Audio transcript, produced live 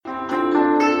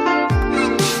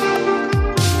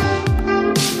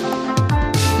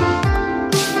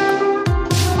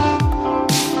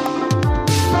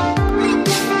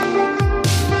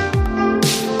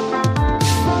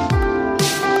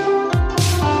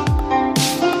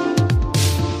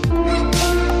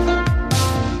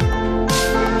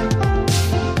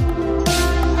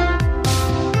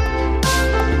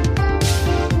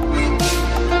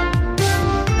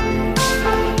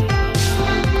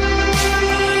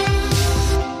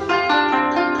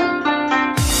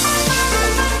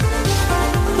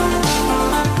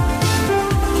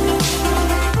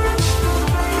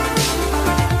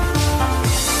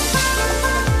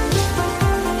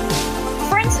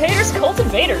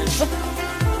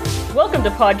listeners! Welcome to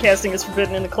Podcasting is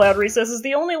Forbidden in the Cloud Recesses,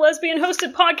 the only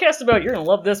lesbian-hosted podcast about, you're gonna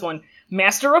love this one,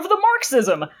 Master of the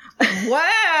Marxism.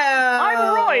 Wow!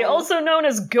 I'm Roy, also known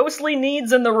as Ghostly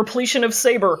Needs and the Repletion of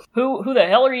Saber. Who the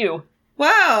hell are you?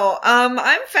 Wow,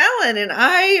 I'm Fallon, and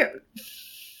I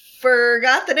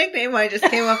forgot the nickname I just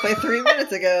came up with 3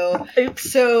 minutes ago.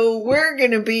 Oops. So we're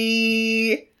gonna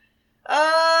be,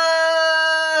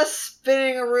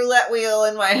 spinning a roulette wheel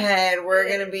in my head. We're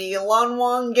gonna be Lon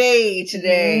Wang Gay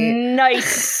today.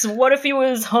 Nice. What if he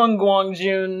was Hung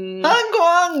Guangjun? Hung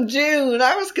Guang Jun.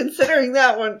 I was considering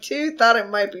that one too. Thought it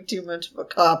might be too much of a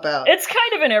cop-out. It's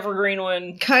kind of an evergreen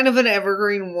one. Kind of an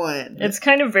evergreen one. It's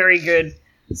kind of very good.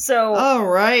 So, All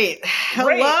right.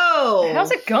 Hello. Ray,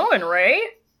 how's it going, Ray?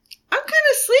 I'm kind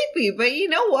of sleepy, but you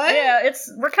know what? Yeah,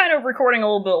 we're kind of recording a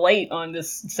little bit late on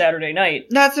this Saturday night.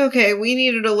 That's okay. We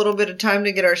needed a little bit of time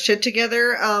to get our shit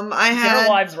together. Get our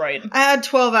lives right. I had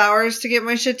 12 hours to get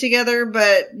my shit together,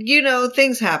 but you know,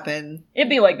 things happen. It'd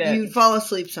be like that. You fall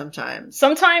asleep sometimes.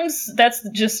 Sometimes that's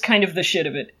just kind of the shit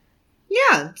of it.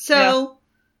 Yeah. So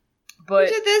But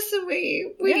we did this, and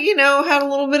we you know, had a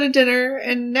little bit of dinner,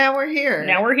 and now we're here.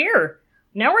 Now we're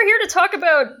here to talk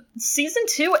about Season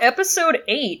 2, Episode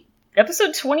 8.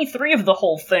 Episode 23 of the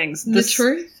whole thing. The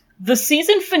truth? The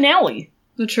season finale.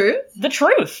 The truth? The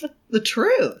truth. The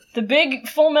truth. The big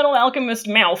Full Metal Alchemist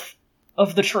mouth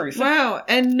of the truth. Wow.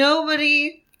 And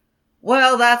nobody...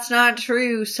 Well, that's not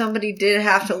true. Somebody did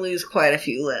have to lose quite a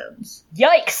few limbs.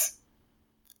 Yikes!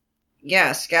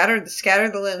 Yeah, scatter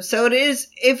the limbs. So it is,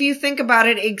 if you think about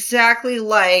it, exactly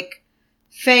like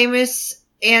famous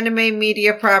anime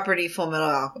media property Full Metal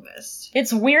Alchemist.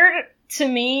 It's weird to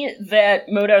me that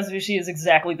Modao Zushi is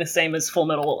exactly the same as Full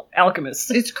Metal Alchemist.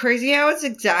 It's crazy how it's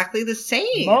exactly the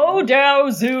same. Modao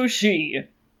Zushi.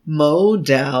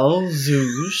 Modao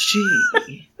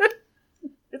Zushi.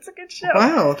 It's a good show.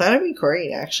 Wow, that'd be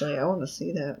great, actually. I want to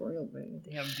see that real big.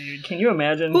 Damn, dude. Can you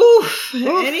imagine? Oof.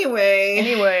 Oof.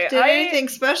 Anyway, did anything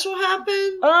special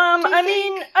happen? I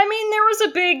mean, there was a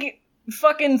big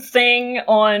fucking thing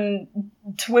on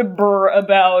Twitter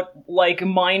about, like,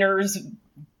 minors,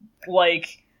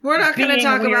 like, we're not going to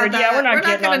talk weird. about that. Yeah, we're not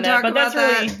getting on that, but that's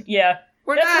really,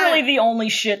 really the only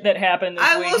shit that happened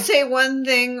this week. I will say one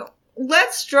thing.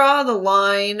 Let's draw the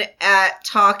line at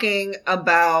talking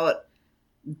about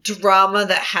drama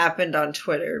that happened on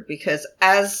Twitter, because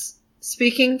as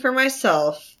speaking for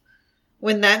myself,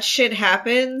 when that shit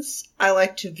happens, I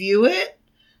like to view it,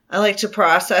 I like to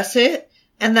process it,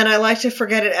 and then I like to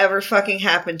forget it ever fucking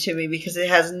happened to me because it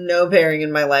has no bearing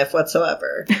in my life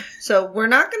whatsoever. So we're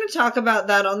not going to talk about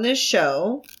that on this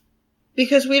show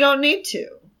because we don't need to,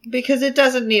 because it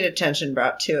doesn't need attention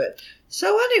brought to it.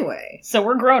 So anyway. So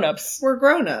we're grown-ups. We're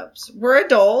grown-ups. We're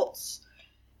adults.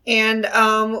 And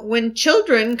when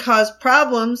children cause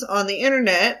problems on the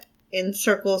internet in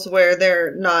circles where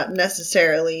they're not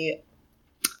necessarily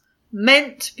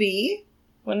meant to be,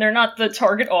 when they're not the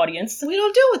target audience, we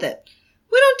don't deal with it.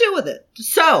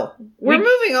 So, we're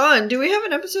moving on. Do we have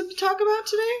an episode to talk about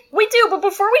today? We do, but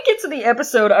before we get to the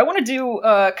episode, I want to do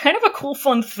kind of a cool,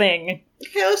 fun thing.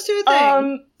 Okay, let's do a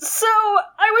thing. So,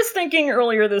 I was thinking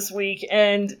earlier this week,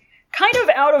 and kind of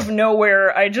out of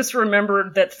nowhere, I just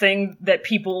remembered that thing that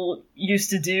people used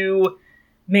to do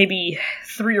maybe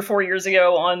 3 or 4 years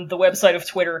ago on the website of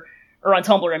Twitter, or on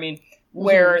Tumblr, I mean,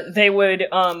 where they would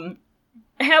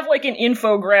have like an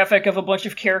infographic of a bunch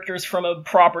of characters from a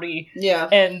property. Yeah.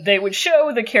 And they would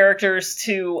show the characters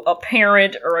to a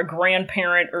parent or a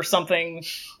grandparent or something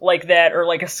like that, or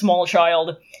like a small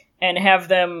child, and have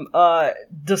them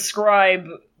describe,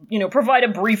 provide a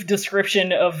brief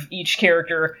description of each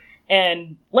character.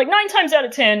 And like 9 times out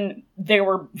of 10, they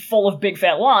were full of big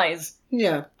fat lies.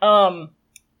 Yeah.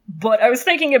 But I was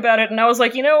thinking about it, and I was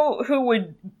like, who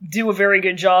would do a very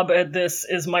good job at this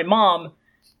is my mom.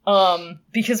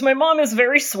 Because my mom is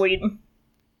very sweet.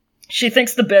 She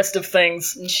thinks the best of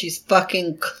things. And she's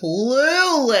fucking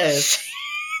clueless.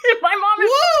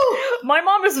 My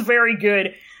mom is very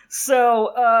good.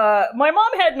 So, my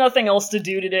mom had nothing else to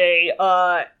do today,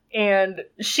 and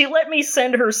she let me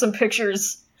send her some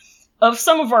pictures of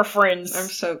some of our friends. I'm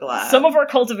so glad. Some of our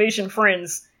cultivation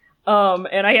friends.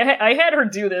 And I had her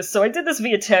do this, so I did this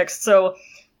via text. So,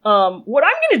 what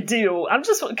I'm gonna do,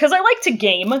 because I like to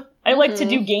game. I like to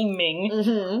do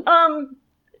gaming.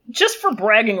 Just for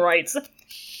bragging rights.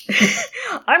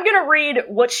 I'm gonna read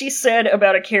what she said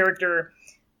about a character,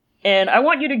 and I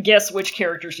want you to guess which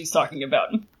character she's talking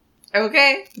about.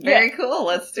 Okay, very cool.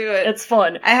 Let's do it. It's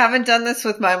fun. I haven't done this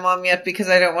with my mom yet because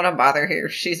I don't want to bother her.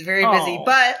 She's very busy,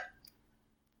 but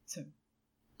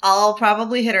I'll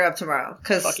probably hit her up tomorrow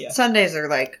because Sundays are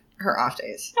like her off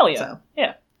days. Hell yeah. So.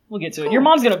 Yeah. We'll get to it. Cool. Your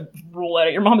mom's gonna rule at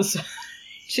it. Your mom is...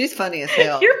 She's funny as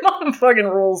hell. Your mom fucking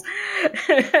rules.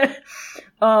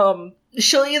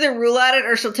 She'll either rule at it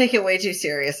or she'll take it way too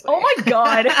seriously. Oh my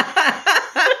god.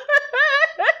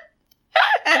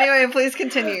 Anyway, please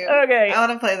continue. Okay. I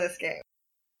want to play this game.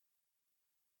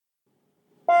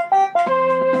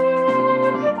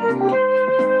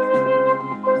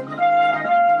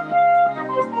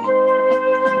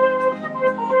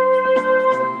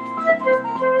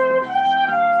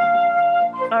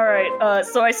 Alright,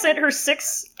 so I sent her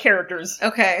 6 characters.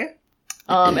 Okay.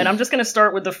 And I'm just gonna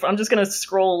start with I'm just gonna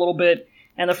scroll a little bit,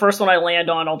 and the first one I land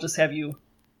on, I'll just have you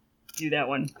do that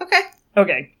one. Okay.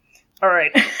 Okay.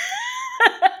 Alright.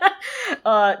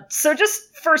 So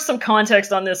just for some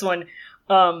context on this one,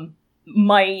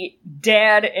 my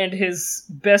dad and his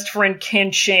best friend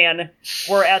Ken Chan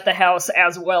were at the house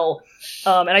as well.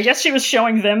 And I guess she was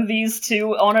showing them these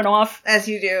two on and off. As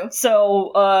you do.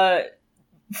 So,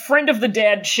 friend of the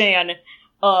dad, Chan,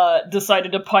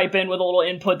 decided to pipe in with a little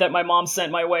input that my mom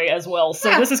sent my way as well. So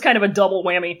this is kind of a double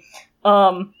whammy.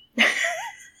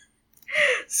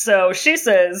 So she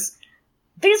says,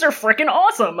 "These are frickin'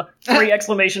 awesome!" 3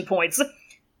 exclamation points.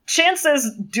 Chan says,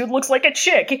 "Dude looks like a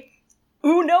chick.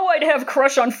 Ooh, no, I'd have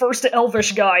crush on first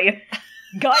Elvish guy.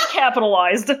 Guy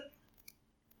capitalized.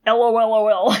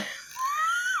 LOLOL."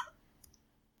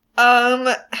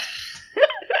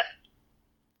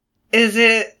 Is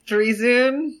it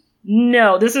 3Zune?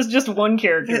 No, this is just one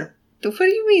character. What do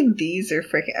you mean these are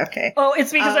freaking... Okay. Oh,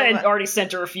 it's because I had already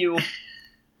sent her a few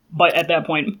at that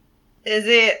point. Is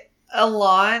it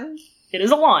Alon? It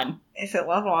is Alon. Is it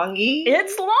Lanwangi?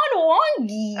 It's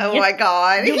Lanwangi. Oh my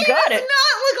god. You he got does it.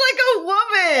 not look like a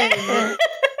woman!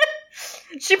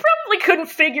 She probably couldn't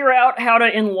figure out how to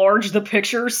enlarge the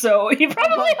picture, so he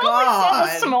probably only saw the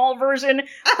small version.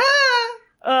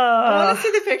 I want to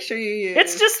see the picture you used.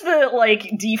 It's just the,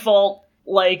 default,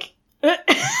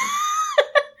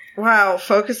 Wow,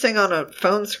 focusing on a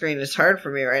phone screen is hard for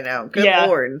me right now. Good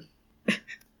lord. He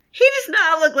does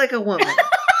not look like a woman.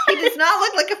 He does not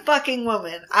look like a fucking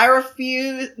woman. I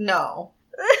refuse. No.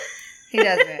 He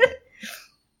doesn't.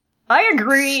 I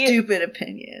agree. Stupid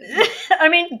opinion. I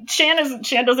mean, Chan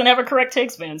doesn't have a correct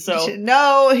take span, so...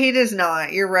 No, he does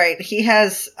not. You're right. He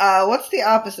has, what's the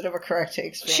opposite of a correct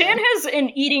take span? Chan has an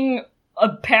eating a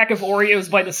pack of Oreos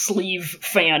by the sleeve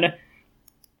fan.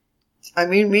 I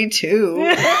mean, me too.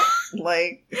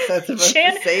 If that's supposed to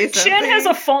say something. Chan has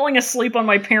a falling asleep on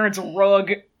my parents'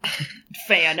 rug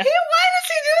fan. Why does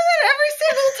he do that every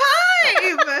single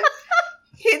time?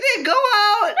 They go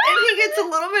out, and he gets a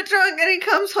little bit drunk, and he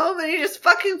comes home, and he just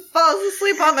fucking falls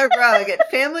asleep on their rug.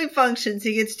 At family functions,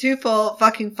 he gets too full,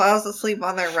 fucking falls asleep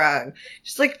on their rug.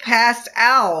 Just, passed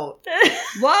out.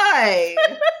 Why?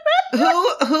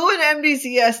 Who in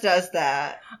MDCS does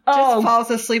that? Just falls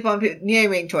asleep on people.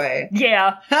 Naming Toy.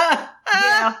 Yeah.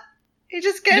 Yeah. He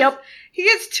just gets... Yep. He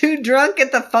gets too drunk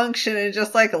at the function and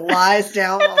just, lies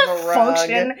down on the rug.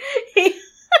 Function.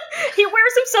 He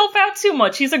wears himself out too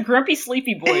much. He's a grumpy,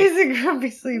 sleepy boy. He's a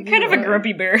grumpy, sleepy boy. Kind of a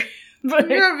grumpy bear.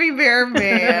 Grumpy bear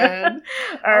man.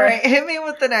 Alright, hit me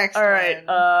with the next one.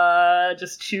 Alright,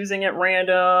 just choosing at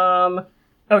random.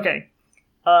 Okay.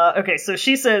 Okay, so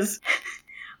she says...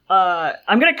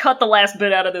 I'm gonna cut the last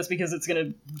bit out of this because it's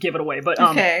gonna give it away, but,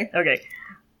 Okay.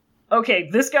 Okay,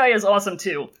 this guy is awesome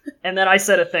too. And then I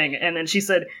said a thing, and then she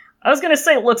said, I was gonna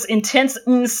say looks intense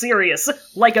and serious,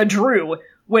 like a Drew,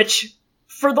 which...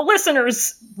 for the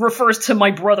listeners, refers to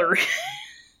my brother.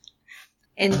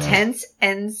 Intense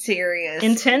and serious.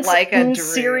 Intense like and a Drew.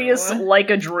 serious like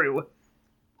a Drew.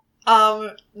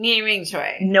 Naming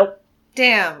Toy. Nope.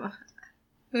 Damn.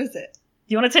 Who is it?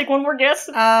 Do you want to take one more guess?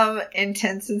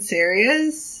 Intense and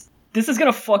serious? This is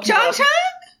gonna fuck you up. Chang?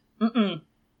 Mm-mm.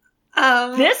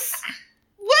 This?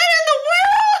 What in the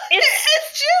world?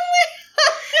 It's Jin Liang!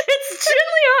 It's Jin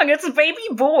Liang! It's a baby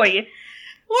boy!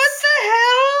 What the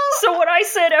hell? So what I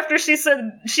said after she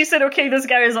said, okay, this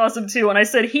guy is awesome too, and I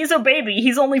said, he's a baby,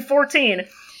 he's only 14.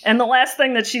 And the last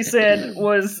thing that she said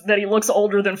was that he looks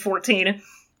older than 14.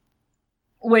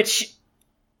 Which,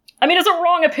 I mean, it's a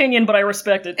wrong opinion, but I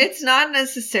respect it. It's not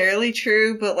necessarily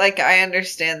true, but, I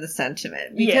understand the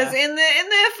sentiment. Because in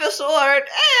the official art,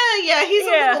 he's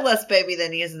a little less baby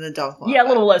than he is in the Donghua. Yeah, a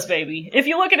little less baby. If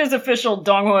you look at his official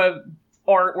Donghua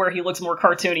art where he looks more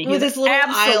cartoony, he's absolutely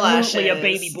eyelashes. A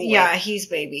baby boy. Yeah, he's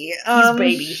baby. He's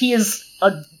baby.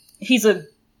 He's a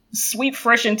sweet,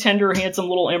 fresh, and tender, handsome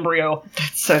little embryo.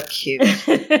 That's so cute.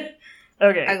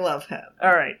 Okay. I love him.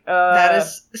 Alright. That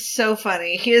is so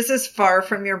funny. He is as far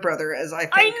from your brother as I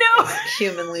think is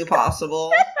humanly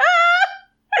possible. Imagine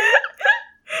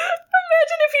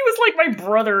if he was like my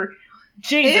brother.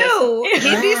 Jesus. Ew,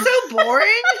 he'd be so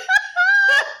boring.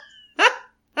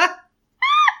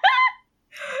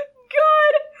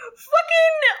 God,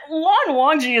 fucking Lan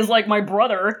Wangji is like my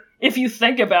brother, if you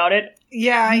think about it.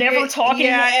 Yeah, Never talking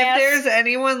Yeah, ass. if there's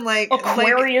anyone like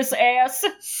Aquarius ass.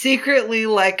 secretly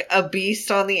like a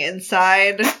beast on the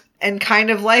inside and kind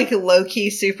of like low-key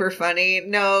super funny.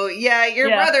 No, yeah, your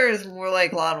brother is more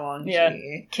like Lan Wangji. Yeah.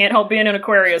 Can't help being an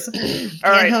Aquarius. Can't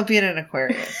Alright. help being an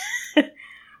Aquarius.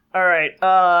 Alright,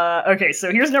 okay,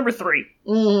 so here's number 3.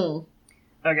 Mm.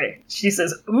 Okay, she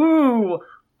says, ooh,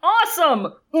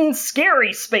 awesome!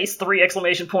 Scary, space 3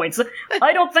 exclamation points.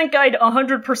 I don't think I'd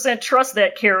 100% trust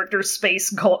that character,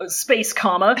 space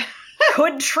comma.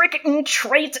 Could trick and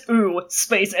trait, ooh,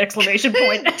 space exclamation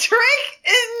point. Trick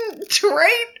and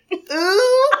trait?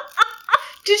 Ooh?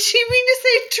 Did she mean to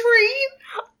say treat?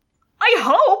 I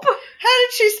hope! How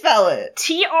did she spell it?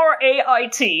 Trait.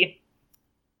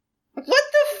 What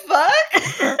the fuck?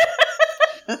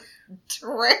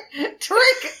 Trick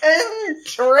and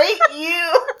trait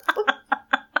you.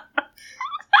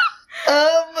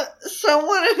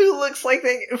 Someone who looks like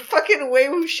they fucking Wei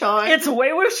Wuxian. It's Wei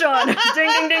Wuxian. Ding,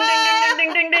 ding, ding, ding,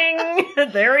 ding, ding, ding,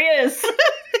 ding. There he is.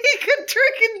 He could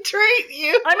trick and trait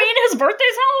you. I mean, his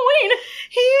birthday's Halloween.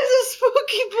 He is a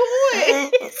spooky boy.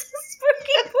 He's a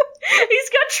spooky boy. He's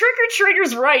got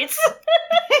trick-or-treaters' rights.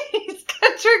 He's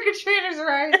got trick-or-treaters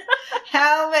rights.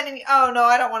 How many... Oh, no,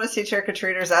 I don't want to see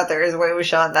trick-or-treaters out there as Wei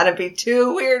Wuxian. That'd be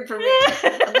too weird for me.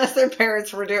 Unless their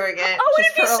parents were doing it. Oh,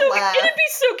 just it'd be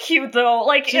so cute, though.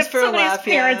 Like, just if for a somebody's laugh,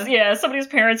 parents... Yeah, somebody's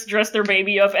parents dressed their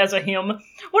baby up as a him.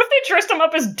 What if they dressed him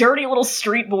up as dirty little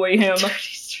street boy him?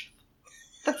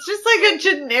 That's just like a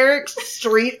generic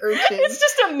street urchin. It's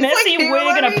just a messy like,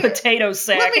 wig and a potato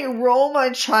sack. Let me roll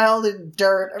my child in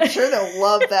dirt. I'm sure they'll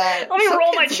love that. Let me Let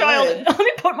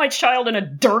me put my child in a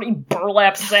dirty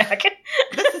burlap sack.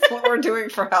 This is what we're doing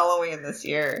for Halloween this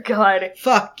year. God.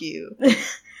 Fuck you.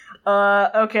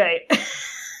 Okay.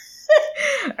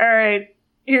 Alright.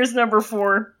 Here's number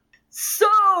 4. So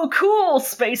cool!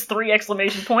 Space 3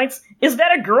 exclamation points. Is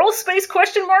that a girl? Space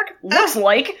question mark? Looks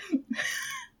like.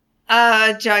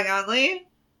 Jang Only?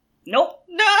 Nope.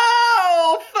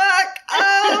 No! Fuck!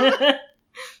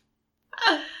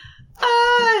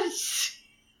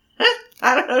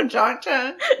 I don't know,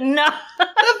 Jongchun. No.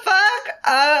 The fuck?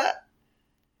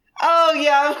 Oh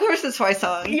yeah, of course it's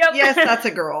Hwaesung. Yep. Yes, that's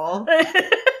a girl.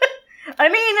 I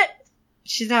mean...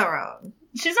 She's not wrong.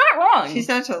 She's not wrong. She's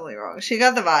not totally wrong. She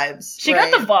got the vibes. She got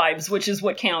the vibes, which is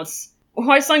what counts.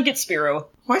 Hwaesung gets Spiro.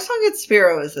 Hwaesung gets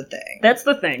Spiro is the thing. That's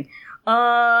the thing.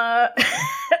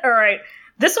 Alright.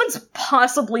 This one's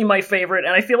possibly my favorite,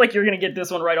 and I feel like you're gonna get this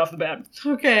one right off the bat.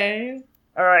 Okay.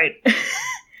 Alright.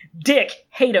 Dick.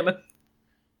 Hate him.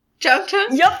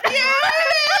 Jongchun? Yep. Yay!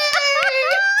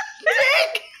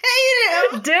 Dick!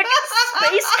 Hate him! Dick,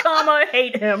 space, comma,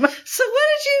 hate him. So what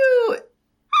did you...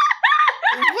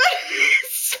 What?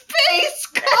 Space,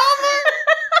 comma?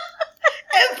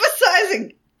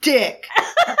 Emphasizing dick.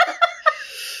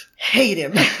 Hate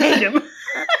him. Hate him.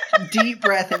 Deep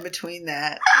breath in between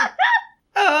that.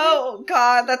 Oh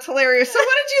God, that's hilarious. So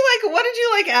what did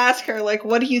you ask her? Like,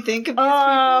 what do you think of these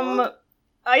people?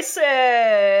 I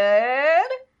said,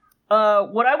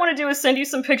 what I want to do is send you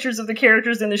some pictures of the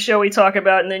characters in the show we talk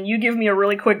about, and then you give me a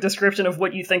really quick description of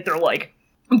what you think they're like.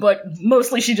 But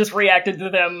mostly she just reacted to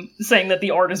them saying that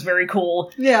the art is very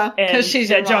cool. Yeah, because she's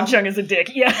that Jongchun is a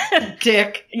dick. Yeah.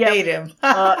 Dick. Yep. Hate him.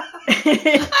 I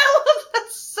love that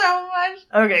so much.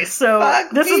 Okay, so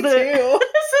Fuck, this is too. This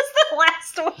is the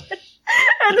last one.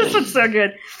 And this one's so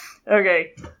good.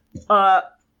 Okay.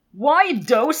 Why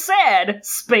do sad?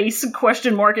 Space,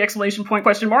 question mark, exclamation point,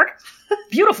 question mark.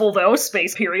 Beautiful though,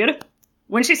 space, period.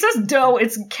 When she says do,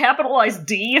 it's capitalized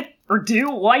D, or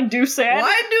do. Why do sad?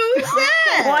 Why do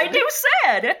sad? Why do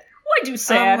sad? Why do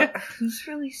sad? Who's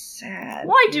really sad?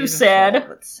 Why do sad?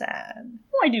 But sad.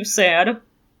 Why do sad?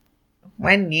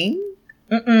 Wen Ying?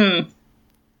 Mm-mm.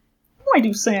 Why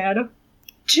do sad?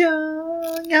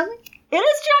 Jung Young? It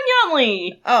is Jung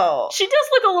Yeonli. Oh. She does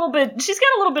look a little bit, she's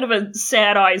got a little bit of a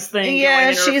sad eyes thing going in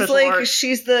her she's official like, art.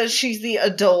 she's the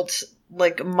adult,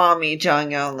 like, mommy Jung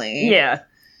Yeonli. Yeah.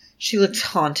 She looks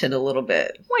haunted a little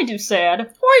bit. Why do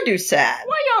sad? Why do sad?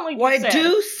 Why Yeonli do Why sad?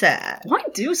 do sad? Why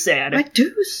do sad? Why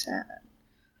do sad?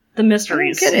 The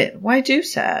mysteries. I don't get it. Why do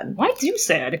sad? Why do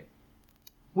sad?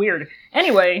 Weird.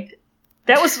 Anyway,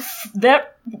 that was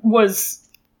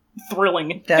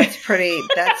thrilling. That's pretty.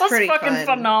 That's that was pretty fucking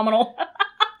fun. phenomenal.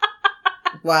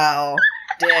 Wow,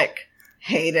 Dick,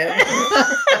 hate him.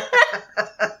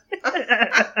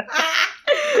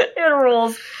 It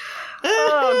rules.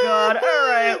 Oh, God. All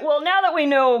right. Well, now that we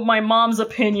know my mom's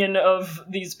opinion of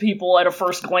these people at a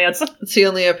first glance, It's the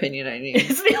only opinion I need.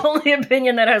 it's the only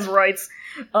opinion that has rights.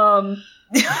 Do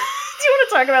you want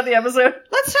to talk about the episode?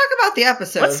 Let's talk about the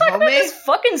episode, Let's talk homie. about this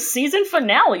fucking season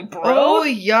finale, bro. Oh,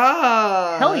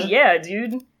 yeah. Hell yeah,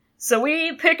 dude. So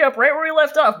we pick up right where we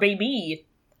left off, baby.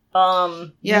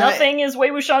 Nothing is Wei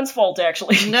Wuxian's fault,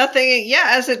 actually. Nothing,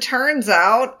 yeah, as it turns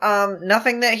out,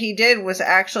 nothing that he did was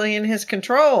actually in his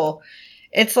control.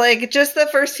 It's like just the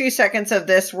first few seconds of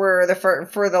this were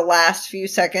for the last few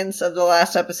seconds of the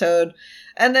last episode.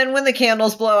 And then when the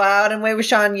candles blow out and Wei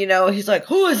Wuxian, he's like,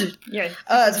 who is it? Yeah,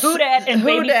 who dat and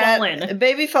baby fall in.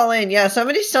 Baby fall in, yeah.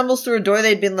 Somebody stumbles through a door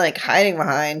they'd been like hiding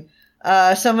behind.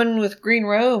 Someone with green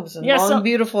robes and long,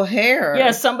 beautiful hair.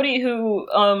 Yeah, somebody who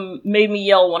made me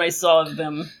yell when I saw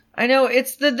them. I know,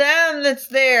 it's the them that's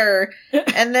there.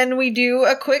 And then we do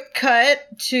a quick cut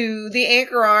to the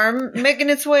anchor arm making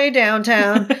its way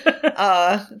downtown.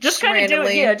 Just kind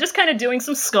of doing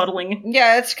some scuttling.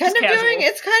 Yeah, it's kind of doing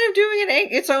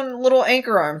its own little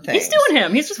anchor arm thing. He's doing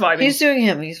him. He's just vibing. He's doing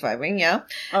him. He's vibing, yeah.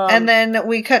 And then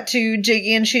we cut to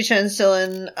Jiggy and Shichen still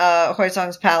in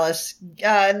Huizong's palace.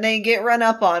 And they get run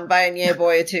up on by a Nye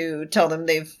boy to tell them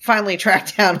they've finally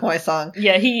tracked down Huizong.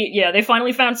 Yeah, they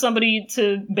finally found somebody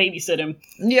to babysit him.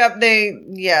 Yep,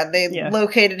 they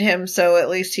located him, so at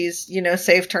least he's,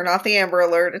 safe. Turn off the Amber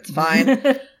Alert. It's fine.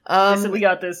 They said, we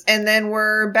got this. And then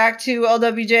we're back to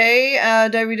LWJ,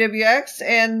 WWX,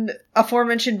 and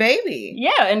aforementioned baby.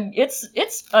 Yeah, and it's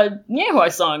a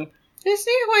Niehua song. It's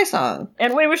Niehua song.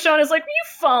 And Wei Wuxian is like, were you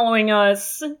following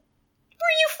us? Were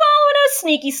you following us?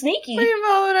 Sneaky. Were you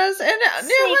following us? And Niehua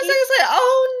song is like,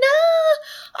 oh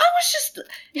no, I was just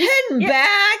heading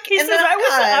back. He says,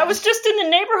 I was just in the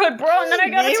neighborhood, bro, and then I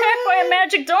got attacked by a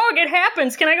magic dog. It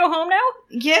happens. Can I go home now?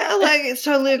 Yeah, like, it's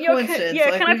totally a coincidence.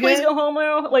 Yeah, can I please go home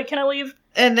now? Like, can I leave?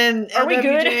 And then Are we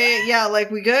good? Yeah,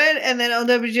 like, we good? And then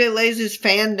LWJ lays his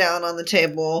fan down on the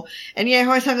table. And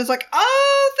Huizong is like,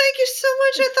 oh, thank you so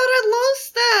much. I thought I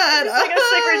lost that. He's like,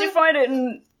 I where'd you find it?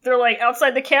 And they're like,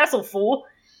 outside the castle, fool.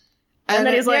 And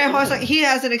then he's like... Huizong, he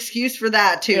has an excuse for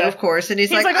that, too, of course. And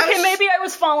he's like, okay, maybe I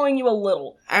was following you a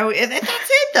little. That's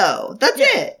it, though. That's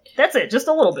it. That's it, just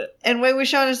a little bit. And Wei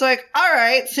Wuxian is like, all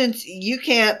right, since you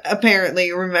can't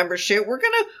apparently remember shit, we're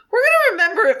gonna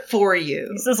remember it for you.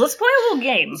 He says, let's play a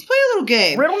little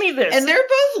game. Riddle me this. And they're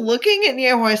both looking at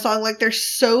Huizong like they're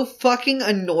so fucking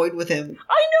annoyed with him.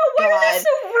 I know, why are they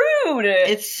so rude?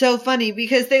 It's so funny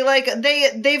because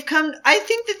they've come, I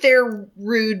think that they're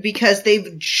rude because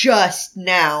they've just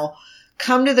now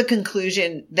come to the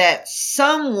conclusion that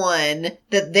someone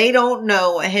that they don't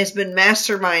know has been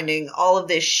masterminding all of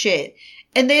this shit.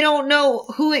 And they don't know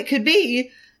who it could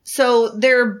be. So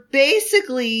they're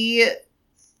basically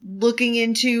looking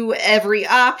into every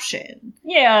option.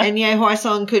 Yeah. And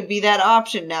Huizong could be that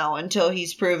option now until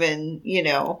he's proven,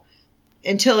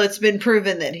 until it's been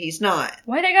proven that he's not.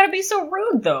 Why they gotta be so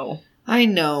rude, though? I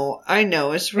know,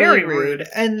 it's really very rude.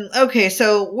 And, okay,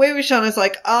 so Wei Wuxian is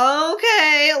like,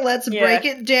 okay, let's break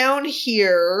it down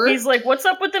here. He's like, what's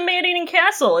up with the man-eating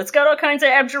castle? It's got all kinds of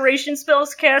abjuration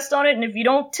spells cast on it, and if you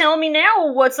don't tell me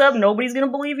now what's up, nobody's gonna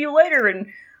believe you later. And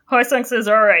Huizong says,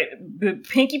 alright,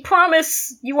 pinky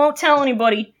promise you won't tell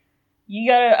anybody.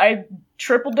 I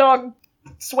triple dog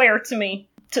swear to me.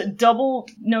 To double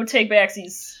no take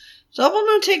backsies. Double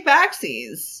no take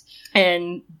backsies.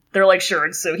 And they're like, sure.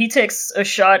 And so he takes a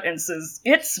shot and says,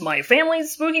 it's my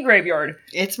family's spooky graveyard.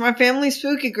 It's my family's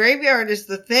spooky graveyard is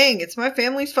the thing. It's my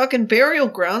family's fucking burial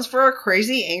grounds for our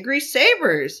crazy, angry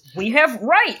sabers. We have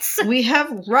rights.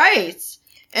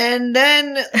 And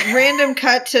then random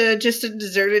cut to just a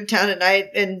deserted town at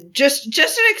night, and just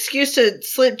an excuse to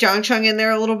slip Zhang Cheng in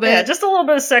there a little bit. Yeah, just a little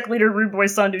bit of sec leader rude boy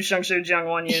Sandu Shengshu Jiang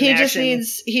Wanyan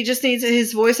He just needs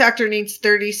his voice actor needs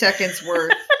 30 seconds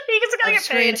worth of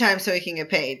screen time so he can get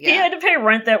paid. Yeah. He had to pay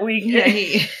rent that week. Yeah,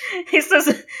 he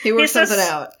says he worked something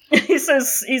out. He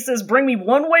says bring me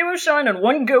one Wei Wuxian and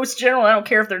one ghost general. I don't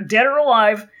care if they're dead or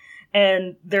alive.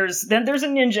 And there's a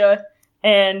ninja,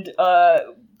 and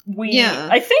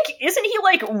I think, isn't he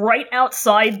like right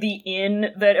outside the inn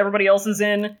that everybody else is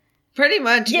in? Pretty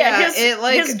much, yeah.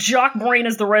 His jock brain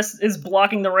is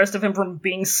blocking the rest of him from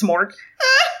being smart.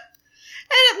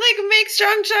 And it makes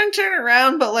Zhang Cheng turn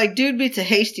around, but dude beats a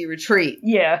hasty retreat.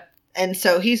 Yeah. And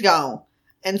so he's gone.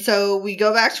 And so we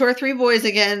go back to our three boys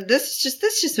again. This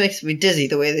just makes me dizzy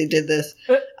the way they did this.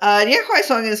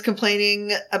 Huizong is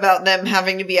complaining about them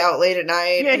having to be out late at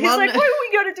night. Yeah, he's like, why do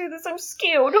we gotta do this? I'm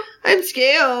scared.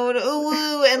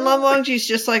 Ooh. And Lan Wangji's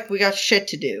just like, we got shit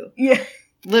to do. Yeah.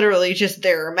 Literally just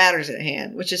there are matters at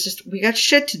hand, which is just, we got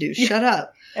shit to do. Shut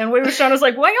up. And Wei Wuxian is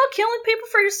like, why y'all killing people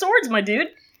for your swords, my dude?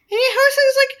 And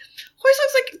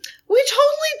Huaisong's like, we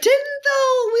totally didn't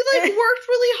though. We like worked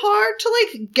really hard to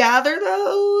like gather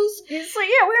those. He's like,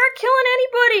 yeah, we aren't killing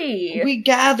anybody. We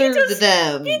gathered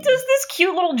them. He does this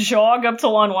cute little jog up to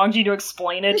Lan Wangji to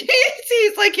explain it.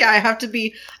 He's like, yeah, I have to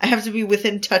be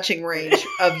within touching range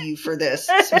of you for this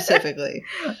specifically.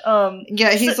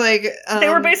 Yeah, he's so, like, they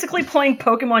were basically playing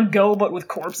Pokemon Go but with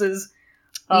corpses.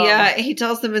 Yeah, he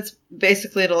tells them it's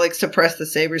basically to like suppress the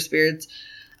saber spirits.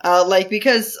 Like,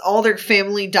 because all their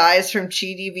family dies from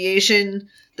chi deviation,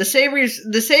 the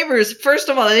sabers, first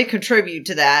of all, they contribute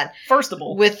to that. First of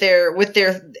all. With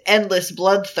their endless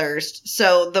bloodthirst.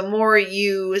 So the more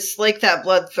you slake that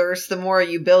bloodthirst, the more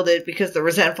you build it, because the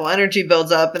resentful energy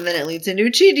builds up, and then it leads to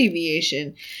new chi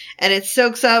deviation. And it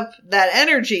soaks up that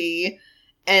energy,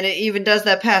 and it even does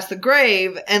that past the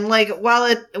grave. And like,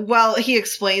 while he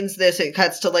explains this, it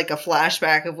cuts to like a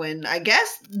flashback of when, I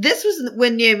guess, this was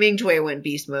when Ye Mingjue went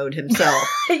beast mode himself.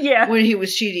 Yeah. When he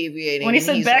was chi deviating. When he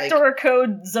said backdoor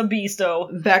code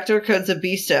Zabisto. Backdoor code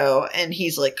Zabisto. And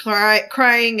he's like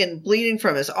crying and bleeding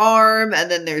from his arm. And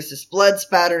then there's this blood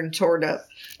spattering toe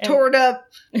up,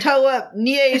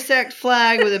 Nye sect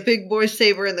flag with a big boy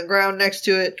saber in the ground next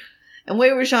to it. And Wei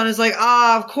Wuxian is like,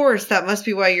 of course, that must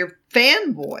be why you're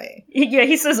fanboy. Yeah,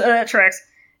 he says, that tracks.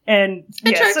 And,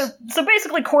 so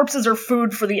basically corpses are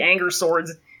food for the anger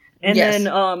swords. And then,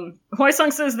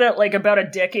 Huaisong says that, like, about a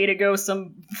decade ago,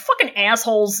 some fucking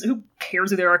assholes, who cares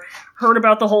who they are, heard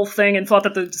about the whole thing and thought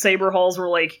that the saber halls were,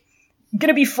 like,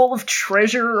 gonna be full of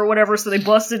treasure or whatever, so they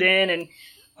busted in, and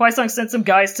Huaisong sent some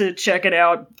guys to check it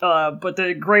out, but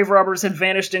the grave robbers had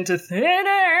vanished into thin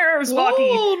air, Spocky.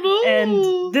 Oh, no.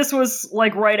 And this was,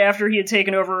 like, right after he had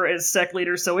taken over as sect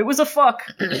leader, so it was a fuck,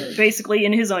 basically,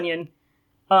 in his onion.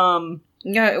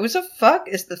 Yeah, it was a fuck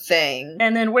is the thing.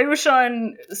 And then Wei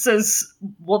Wuxian says,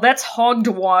 well, that's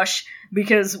hogwash,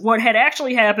 because what had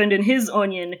actually happened in his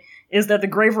onion is that the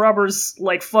grave robbers,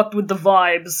 like, fucked with the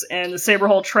vibes, and the Saber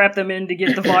Hall trapped them in to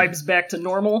get the vibes back to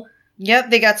normal.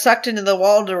 Yep, they got sucked into the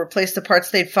wall to replace the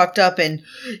parts they'd fucked up, and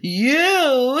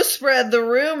you spread the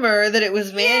rumor that it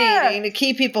was man-eating to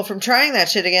keep people from trying that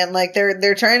shit again. Like,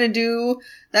 they're trying to do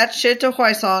that shit to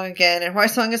Huaisong again, and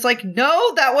Huaisong is like,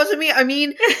 no, that wasn't me. I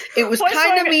mean, it was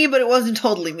kind of me, but it wasn't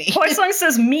totally me. Huaisong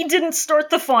says, me didn't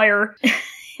start the fire.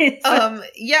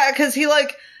 Yeah, because he,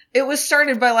 like, it was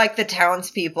started by, like, the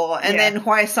townspeople, and then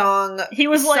Huaisong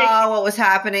saw what was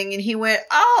happening, and he went,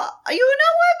 oh, you know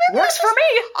what? Works for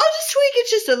me. I'll just tweak it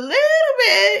just a little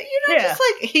bit. You know, just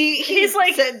like, he's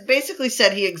like, basically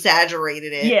said he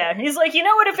exaggerated it. Yeah, he's like, you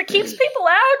know what, if it keeps people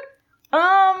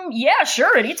out, yeah,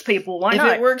 sure, it eats people. Why not?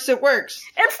 If it works, it works.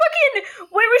 And fucking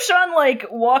Wei Wuxian, like,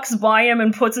 walks by him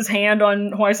and puts his hand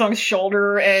on Huaisong's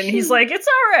shoulder, and he's like, it's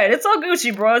alright, it's all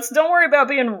Gucci, bro. Don't worry about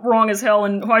being wrong as hell.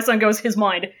 And Huaisong goes, his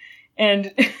mind.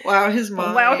 And wow, his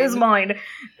mind. Wow, his mind.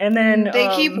 And then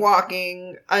they keep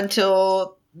walking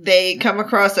until they come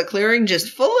across a clearing just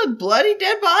full of bloody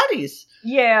dead bodies.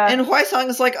 Yeah. And Huaisong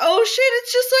is like, oh shit,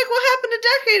 it's just like what happened a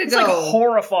decade ago. He's like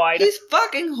horrified. He's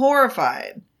fucking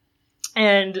horrified.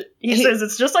 And he says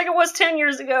it's just like it was 10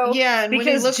 years ago. Yeah, and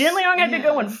because Jin Liang had to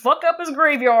go and fuck up his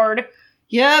graveyard.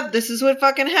 Yeah, this is what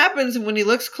fucking happens. And when he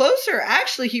looks closer,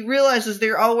 actually, he realizes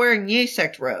they're all wearing Ye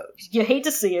sect robes. You hate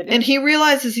to see it. And he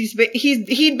realizes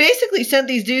he basically sent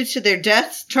these dudes to their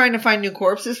deaths trying to find new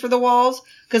corpses for the walls,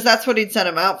 because that's what he'd sent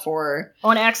them out for.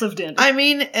 On acts of dint. I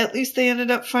mean, at least they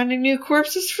ended up finding new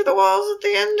corpses for the walls at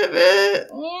the end of it.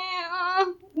 Yeah,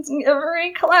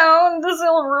 every clown the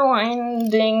silver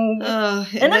winding.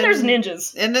 And then there's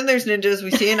ninjas. And then there's ninjas.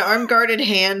 We see an armed guarded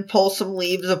hand pull some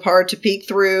leaves apart to peek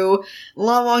through.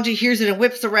 Lan Wangji hears it and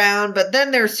whips around, but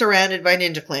then they're surrounded by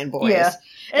Ninja Clan boys. Yeah.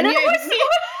 And then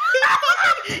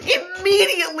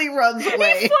immediately runs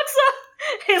away. He fucks up.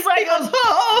 He's like,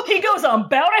 he goes, I'm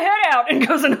about to head out, and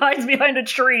goes and hides behind a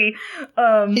tree.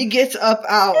 He gets up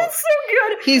out. It's so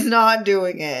good. He's not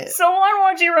doing it. So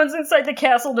Lan Wangji runs inside the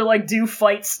castle to, like, do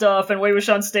fight stuff, and Wei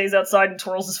Wuxian stays outside and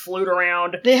twirls his flute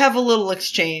around. They have a little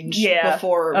exchange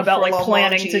before about, like, Lan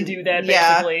planning Wangji. to do that,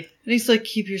 basically. And he's like,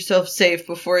 keep yourself safe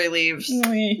before he leaves. And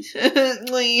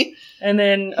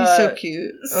then, he's so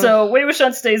cute. So Wei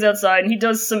Wuxian stays outside, and he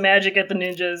does some magic at the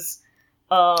ninjas.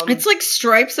 It's like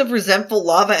stripes of resentful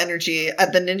lava energy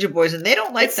at the ninja boys, and they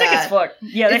don't like that. It's sick as fuck.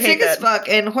 Yeah, they hate that. It's sick as fuck.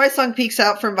 And Huaisong peeks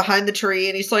out from behind the tree,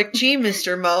 and he's like, gee,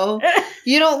 Mr. Mo,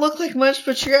 you don't look like much,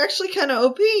 but you're actually kind of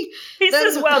OP. He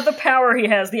says, well, the power he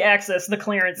has, the access, the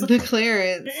clearance. The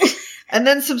clearance. And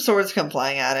then some swords come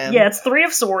flying at him. Yeah, it's 3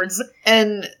 of swords.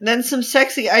 And then some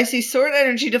sexy icy sword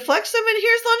energy deflects them, and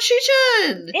here's Lan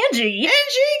Shichen! And Jiggy. And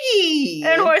Jiggy!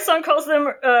 And Huaisong calls them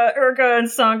Urga and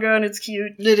Sangha, and it's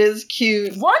cute. It is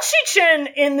cute. Lan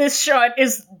Shichen in this shot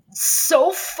is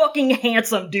so fucking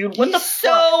handsome, dude. What the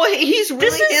fuck? He's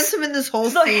really handsome in this whole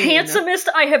the scene. handsomest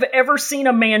I have ever seen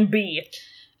a man be.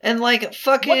 And, like,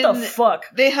 fucking... What the fuck?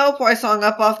 They help Huaisong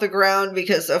up off the ground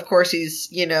because, of course, he's,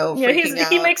 freaking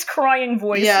out. He makes crying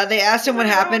voice. Yeah, they asked him what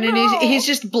happened, and he's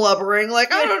just blubbering,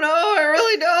 like, I don't know, I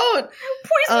really don't.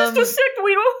 Please, Mr.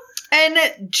 Sickweedle.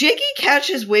 And Jiggy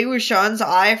catches Wei Wuxian's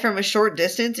eye from a short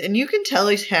distance, and you can tell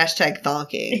he's hashtag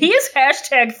thonking. He is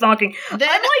hashtag thonking. I'm,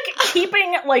 like,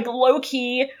 keeping, like,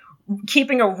 low-key...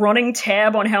 keeping a running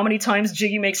tab on how many times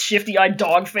Jiggy makes shifty-eyed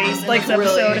dog face in this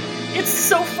episode. It's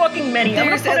so fucking many. I'm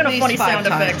gonna put in a funny sound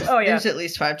effect. Oh, yeah. There's at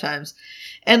least 5 times.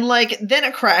 And, like, then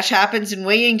a crash happens, and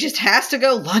Wei Ying just has to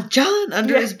go, Lan Zhan,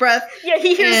 under his breath. Yeah,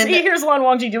 he hears Lan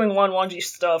Wangji doing Lan Wangji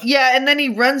stuff. Yeah, and then he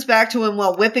runs back to him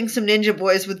while whipping some ninja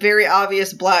boys with very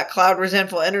obvious black cloud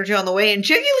resentful energy on the way, and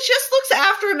Jiggy just looks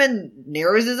after him and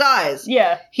narrows his eyes.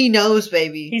 Yeah. He knows,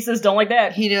 baby. He says, don't like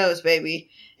that. He knows, baby.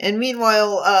 And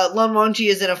meanwhile, Lan Wangji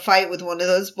is in a fight with one of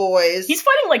those boys. He's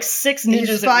fighting like 6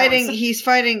 ninjas at once. He's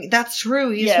fighting, that's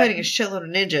true, he's fighting a shitload of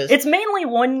ninjas. It's mainly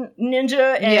one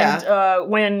ninja,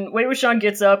 and when Wei Wuxian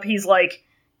gets up, he's like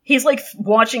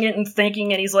watching it and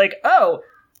thinking, and he's like, oh,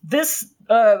 this,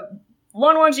 Lan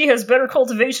Wangji has better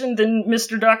cultivation than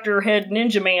Mr. Dr. Head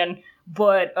Ninja Man,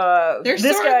 but, their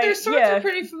swords are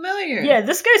pretty familiar. Yeah,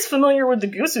 this guy's familiar with the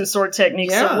Gusu sword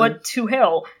technique, so what to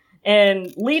hell?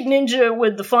 And lead ninja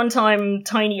with the fun time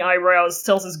tiny eyebrows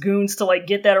tells his goons to, like,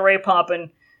 get that array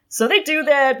poppin'. So they do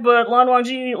that, but Lan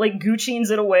Wangji, like, Gucci's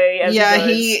it away as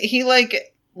he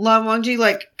like, Lan Wangji,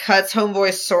 like, cuts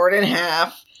Homeboy's sword in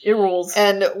half. It rules.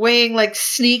 And Wei Ying, like,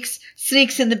 sneaks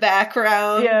in the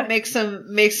background, makes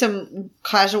some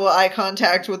casual eye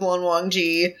contact with Lan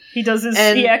Wangji. He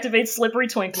activates slippery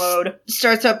twink mode.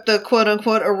 Starts up the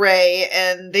quote-unquote array,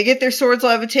 and they get their swords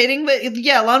levitating, but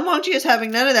Lan Wangji is having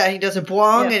none of that. He does a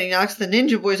boing, and he knocks the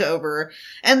ninja boys over.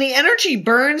 And the energy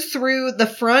burns through the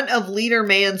front of Leader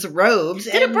Man's robes.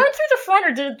 Did it burn through the front,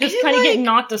 or did it just kind of get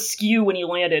knocked askew when he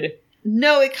landed?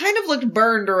 No, it kind of looked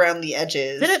burned around the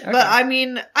edges. Did it? Okay. But, I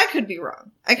mean, I could be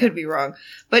wrong.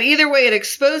 But either way, it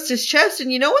exposed his chest,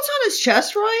 and you know what's on his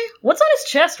chest, Roy? What's on his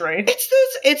chest, Ray?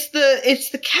 It's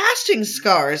the casting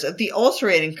scars of the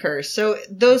ulcerating curse. So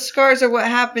those scars are what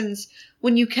happens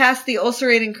when you cast the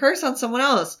ulcerating curse on someone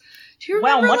else. Do you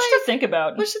remember? Wow, much to think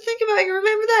about. Much to think about. You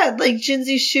remember that? Like,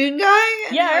 Jinzi Shun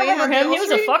guy? Yeah, I remember him. He was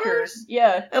a fucker. Curse?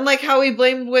 Yeah. And, like, how he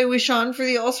blamed Wei Wuxian for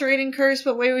the ulcerating curse,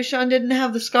 but Wei Wuxian didn't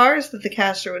have the scars that the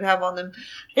caster would have on them.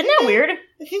 Isn't that weird?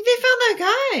 I think they found that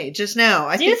guy just now.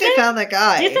 I think they found that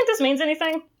guy. Do you think this means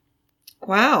anything?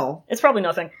 Wow. It's probably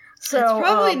nothing. So, it's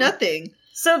probably nothing.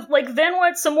 So, like, then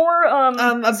what? Some more,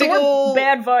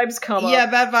 bad vibes come up. Yeah,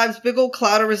 bad vibes. Big old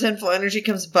cloud of resentful energy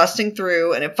comes busting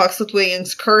through, and it fucks with Wei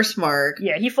Ying's curse mark.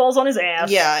 Yeah, he falls on his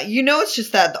ass. Yeah, you know it's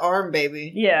just that arm,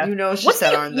 baby. Yeah. You know it's just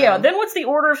that arm, though. Yeah, then what's the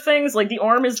order of things? Like, the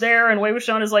arm is there, and Wei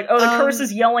Wuxian is like, oh, the curse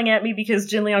is yelling at me because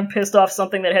Jin Liang pissed off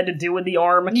something that had to do with the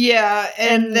arm. Yeah,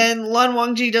 and then Lan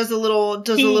Wangji does a little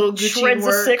Gucci shreds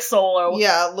work. A 6 solo.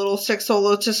 Yeah, a little 6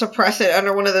 solo to suppress it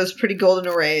under one of those pretty golden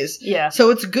arrays. Yeah. So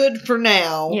it's good for now.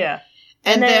 Yeah.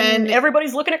 And then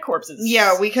everybody's looking at corpses.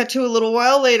 Yeah, we cut to a little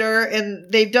while later, and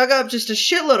they've dug up just a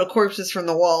shitload of corpses from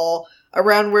the wall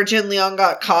around where Jin Liang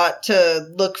got caught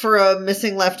to look for a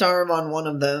missing left arm on one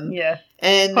of them. Yeah.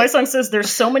 And Huaisong says there's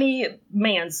so many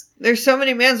mans. There's so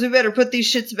many mans, we better put these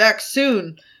shits back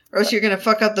soon, or else you're gonna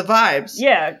fuck up the vibes.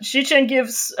 Yeah, Shichen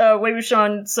gives Wei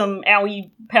Wuxian some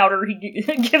owie powder. He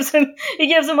gives him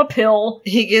a pill.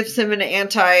 He gives him an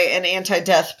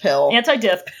anti-death pill.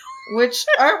 Anti-death pill. Which,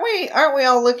 aren't we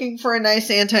all looking for a nice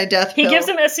anti-death pill? He gives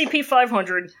him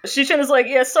SCP-500. Shichen is like,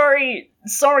 yeah, sorry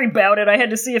about it. I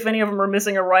had to see if any of them are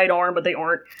missing a right arm, but they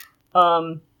aren't.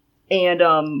 Wei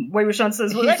Wuxian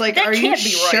says, well, he's like, that are can't you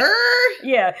be sure? Right.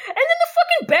 Yeah. And then the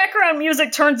fucking background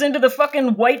music turns into the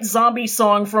fucking white zombie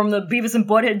song from the Beavis and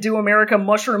Butthead Do America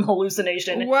Mushroom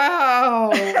Hallucination.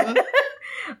 Wow.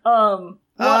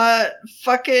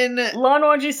 Fucking Lan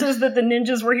Wangji says that the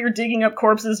ninjas were here digging up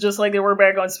corpses just like they were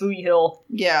back on Spooky Hill.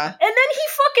 Yeah. And then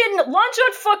Lan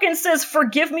Zhan fucking says,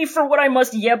 forgive me for what I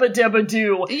must yebba debba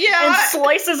do. Yeah. And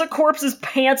slices a corpse's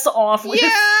pants off with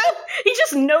He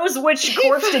just knows which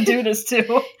corpse to do this to. He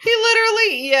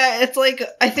literally, yeah, it's like,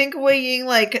 I think Wei Ying,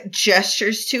 like,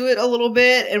 gestures to it a little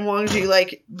bit, and Wang Ji,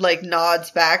 like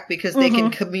nods back because they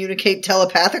can communicate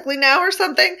telepathically now or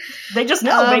something. They just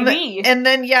know, maybe. And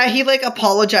then, yeah, he, like,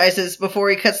 apologizes before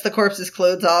he cuts the corpse's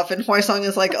clothes off, and Huaisong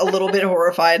is, like, a little bit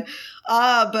horrified.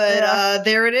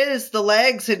 There it is. The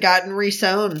legs had gotten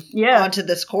re-sewn onto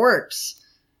this corpse.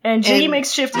 And Jiggy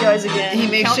makes shifty eyes again. He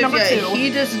makes shifty eyes.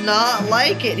 He does not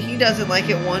like it. He doesn't like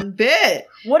it one bit.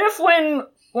 What if when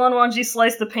Lan Wangji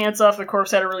sliced the pants off, the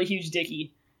corpse had a really huge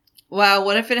dicky? Wow,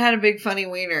 what if it had a big funny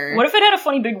wiener? What if it had a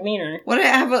funny big wiener? What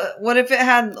if it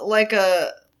had like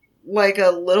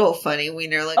a little funny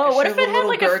wiener, like what if it had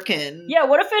like gherkin?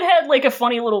 What if it had like a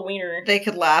funny little wiener? They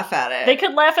could laugh at it. They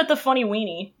could laugh at the funny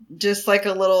weenie. Just like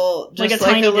a little,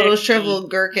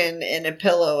 shriveled gherkin in a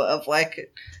pillow of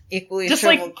like equally just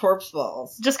shriveled like, corpse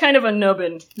balls. Just kind of a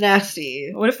nubbin.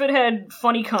 Nasty. What if it had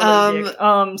funny comedy dick?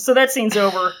 So that scene's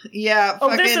over. Yeah.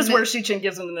 This is where Shichin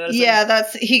gives him the medicine. Yeah,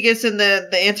 he gives him the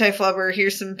anti-flubber.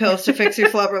 Here's some pills to fix your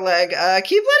flubber leg.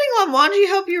 Keep letting Lan Wangji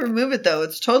help you remove it, though.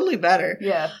 It's totally better.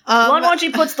 Yeah. Lan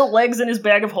Wangji puts the legs in his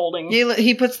bag of holding.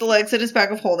 He puts the legs in his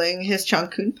bag of holding, his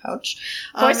Changkun pouch.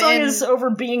 Huaisong is over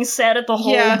being sat at the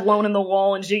hole, blown in the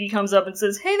wall, and Jiggy comes up and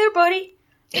says, "Hey there, buddy."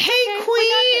 Hey,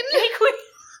 Queen. Hey, Queen.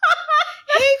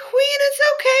 Hey, Queen, it's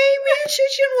okay. Me and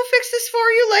Shichin will fix this for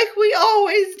you like we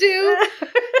always do.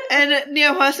 And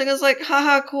Huaisong is like,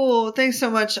 haha, cool. Thanks so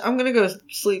much. I'm going to go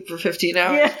sleep for 15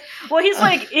 hours. Yeah. Well, he's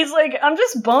like, I'm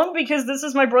just bummed because this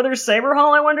is my brother's saber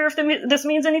hall. I wonder if this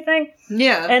means anything.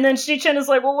 Yeah. And then Shichin is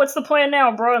like, well, what's the plan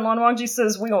now, bro? And Lan Wangji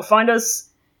says, we gonna find us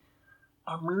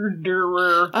a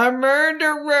murderer. I'm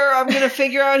going to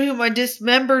figure out who my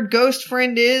dismembered ghost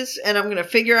friend is, and I'm going to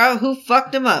figure out who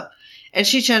fucked him up. And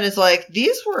Shichin is like,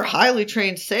 these were highly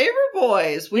trained saber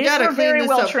boys. We got to clean this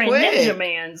up quick. Ninja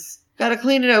mans. Got to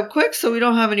clean it up quick so we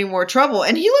don't have any more trouble.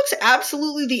 And he looks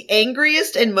absolutely the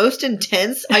angriest and most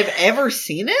intense I've ever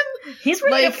seen him. He's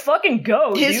ready to fucking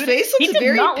go, His dude. face looks very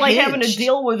He did not like pinched. having to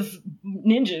deal with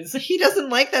ninjas. He doesn't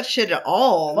like that shit at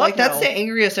all. That's the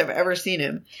angriest I've ever seen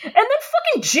him. And then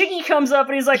fucking Jiggy comes up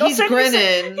and he's like, he's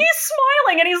grinning. He's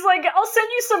smiling and he's like, I'll send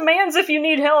you some mans if you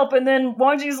need help. And then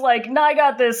Wangji's like, nah, I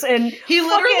got this. And he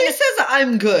literally says,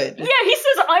 I'm good. Yeah, he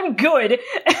says, I'm good.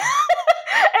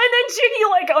 And then Jiggy,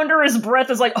 like, under his breath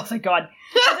is like, oh, thank God.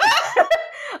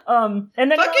 And then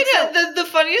the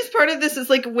funniest part of this is,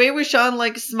 like, Wei Wuxian,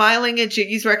 like, smiling at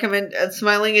Jiggy's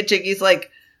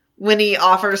like, when he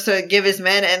offers to give his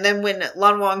men, and then when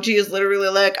Lan Wangji is literally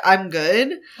like, I'm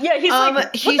good. Yeah, he's like,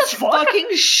 what he's the fuck?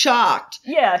 fucking shocked.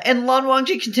 Yeah. And Lan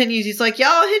Wangji continues, he's like,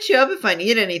 yeah, I'll hit you up if I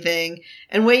need anything.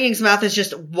 And Wei Ying's mouth is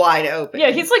just wide open.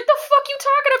 Yeah, he's like, the fuck you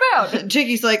talking about?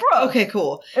 Jiggy's like, bro. Okay,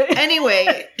 cool.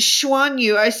 Anyway, Xuan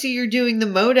Yu, I see you're doing the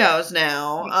Modaos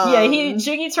now.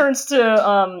 Jiggy turns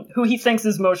to who he thinks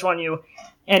is Mo Xuan Yu.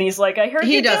 And he's like, I heard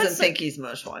he doesn't think he's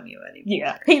Mo Xuan Yu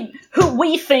anymore. Yeah, who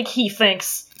we think he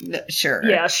thinks. No, sure.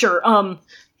 Yeah, sure. Who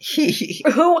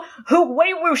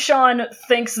Wei Wuxian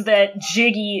thinks that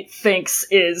Jiggy thinks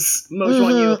is Mo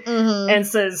Xuan Yu, and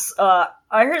says, I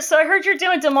heard you're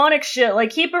doing demonic shit. Like,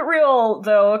 keep it real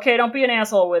though. Okay, don't be an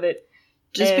asshole with it.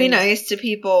 Just be nice to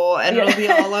people, and it'll be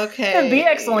all okay. And be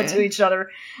excellent to each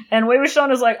other. And Wei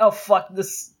Wuxian is like, oh fuck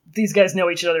this. These guys know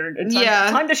each other.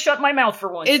 Time to shut my mouth for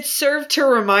once. It served to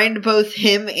remind both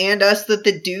him and us that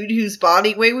the dude whose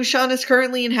body Wei Wuxian is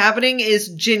currently inhabiting is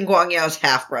Jin Guangyao's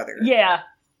half-brother. Yeah.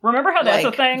 Remember how that's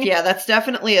a thing? Yeah, that's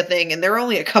definitely a thing, and they're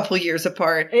only a couple years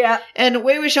apart. Yeah. And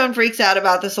Wei Wuxian freaks out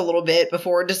about this a little bit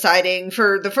before deciding,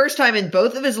 for the first time in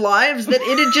both of his lives, that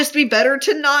it'd just be better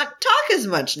to not talk as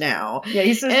much now. Yeah,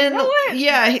 he says, you know what?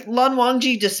 Yeah, Lan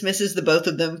Wangji dismisses the both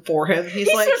of them for him. He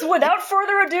says, without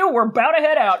further ado, we're about to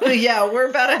head out. Yeah, we're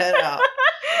about to head out.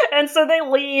 And so they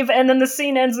leave, and then the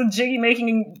scene ends with Jiggy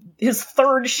making his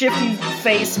third shifty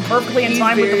face perfectly in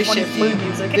time with the funny flute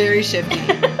music. Very shifty.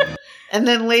 And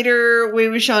then later, Wei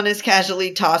Wuxian is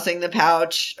casually tossing the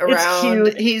pouch around.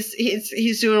 It's cute.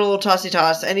 He's doing a little tossy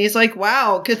toss, and he's like,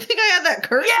 "Wow, good thing I had that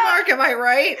curse mark. Am I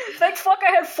right? Thank fuck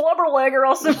I had flubber leg, or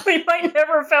else we might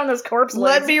never have found this corpse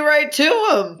leg." Let me right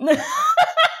to him.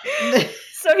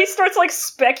 So he starts like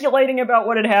speculating about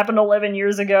what had happened 11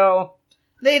 years ago.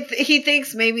 He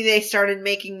thinks maybe they started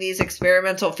making these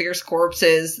experimental fierce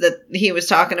corpses that he was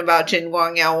talking about Jin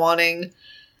Guangyao wanting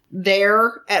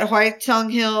there at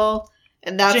Huaitong Hill.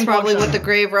 And that's probably what the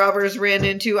grave robbers ran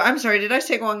into. I'm sorry, did I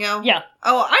say Guangyao? Yeah.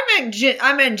 Oh, I meant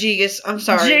Jigus. I'm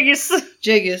sorry.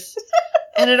 Jigus.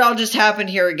 And it all just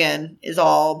happened here again, is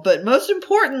all. But most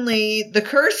importantly, the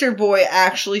Cursor Boy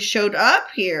actually showed up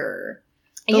here.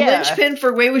 The linchpin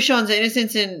for Wei Wuxian's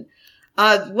innocence and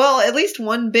Well, at least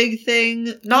one big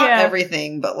thing. Not Yeah.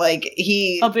 everything, but like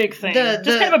A big thing. Just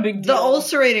kind of a big deal. The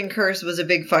ulcerating curse was a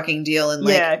big fucking deal, and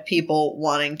like people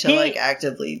wanting to like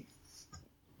actively,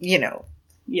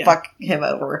 fuck him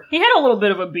over. He had a little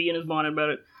bit of a bee in his bonnet about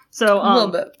it. So, a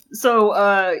little bit.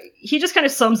 So, he just kind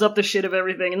of sums up the shit of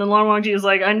everything, and then Lan Wangji is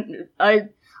like,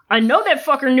 I know that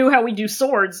fucker knew how we do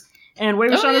swords. And Wei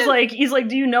Wuxian is like, he's like,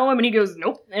 do you know him? And he goes,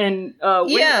 nope. And,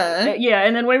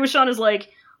 and then Wei Wuxian is like,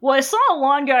 well, I saw a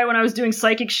Lan guy when I was doing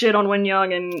psychic shit on Wen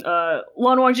Yang, and,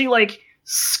 Lan Wangji, like,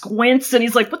 squints, and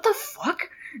he's like, what the fuck?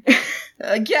 He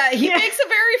makes a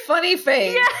very funny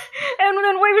face. Yeah, and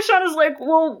then Wei Wuxian is like,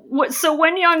 well, so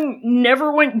Wen Yang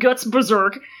never went guts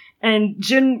berserk, and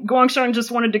Jin Guangsheng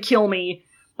just wanted to kill me.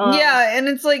 And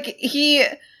it's like,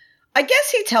 I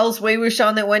guess he tells Wei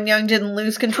Wuxian that Wen Yang didn't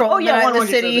lose control in the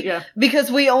city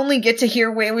because we only get to hear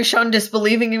Wei Wuxian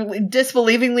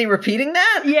disbelievingly repeating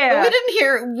that. Yeah. But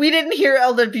we didn't hear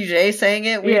LWJ saying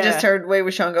it. We just heard Wei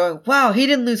Wuxian going, wow, he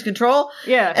didn't lose control.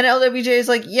 Yeah. And LWJ is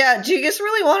like, yeah, Jigus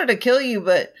really wanted to kill you,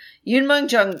 but Yun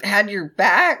Mengzheng had your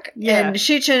back. Yeah. And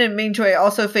Shichen and Ming Chui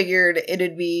also figured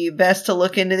it'd be best to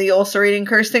look into the ulcerating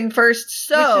curse thing first.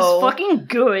 So, which is fucking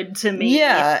good to me.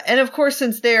 Yeah. And of course,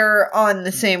 since they're on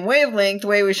the same wavelength,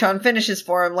 Wei Wuxian finishes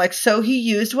for him like, so he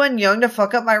used Wen Yang to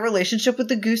fuck up my relationship with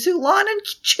the Gusu Lan and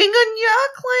Qing'an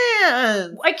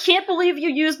clans. I can't believe you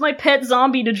used my pet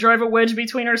zombie to drive a wedge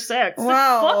between our sects.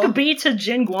 Wow. Fuck B to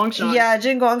Jin Guangsheng. Yeah,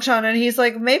 Jin Guangsheng. And he's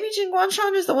like, maybe Jin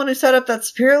Guangsheng is the one who set up that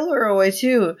Superior Lure Away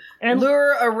too. And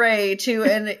Lure Array too.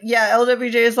 And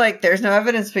LWJ is like, there's no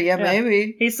evidence, but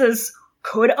maybe. He says,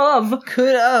 could have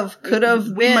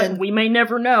been. We may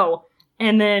never know.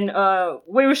 And then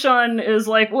Wei Wuxian is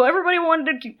like, well, everybody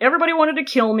wanted to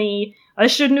kill me. I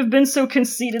shouldn't have been so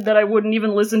conceited that I wouldn't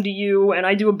even listen to you, and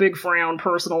I do a big frown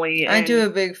personally. I do a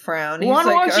big frown. He's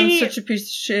like, I'm such a piece of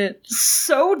shit.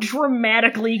 So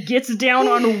dramatically gets down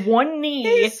on one knee.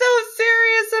 He's so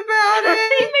serious about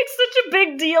it. He makes such a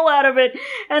big deal out of it.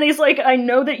 And he's like, I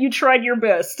know that you tried your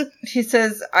best. He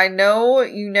says, I know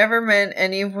you never meant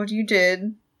any of what you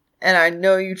did, and I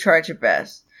know you tried your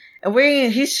best. And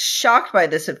he's shocked by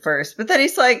this at first, but then he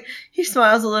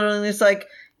smiles a little and he's like,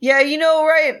 yeah,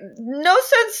 right? No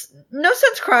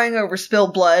sense crying over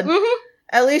spilled blood. Mm-hmm.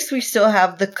 At least we still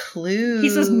have the clues.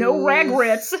 He says, no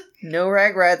regrets. No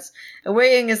regrets. And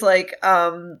Wei Ying is like,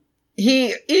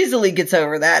 he easily gets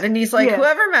over that. And he's like,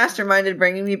 whoever masterminded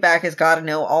bringing me back has got to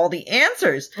know all the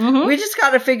answers. Mm-hmm. We just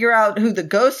got to figure out who the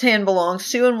ghost hand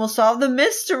belongs to and we'll solve the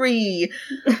mystery.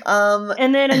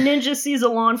 And then a ninja sees a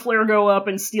lawn flare go up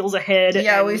and steals a head.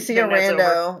 Yeah, we see a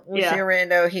rando. We see a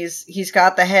rando. He's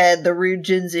got the head, the rude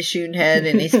Jin Zixun head,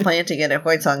 and he's planting it at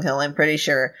Huizong Hill, I'm pretty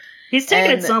sure. He's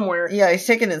taking it somewhere. Yeah, he's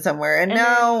taking it somewhere. And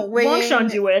now Wangshan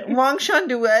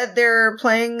Duet, they're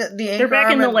playing the Anchor They're back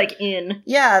Arm in the, inn.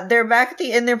 Yeah, they're back at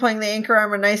the inn. They're playing the Anchor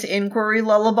Arm, a nice inquiry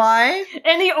lullaby.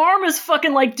 And the arm is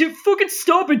fucking like, dude, fucking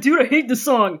stop it, dude. I hate this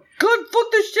song. Good,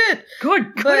 fuck this shit.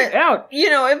 Good, cut it out.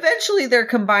 Eventually their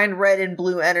combined red and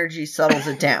blue energy settles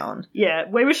it down. Yeah,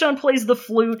 Wei Wuxian plays the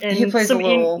flute, and he plays some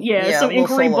some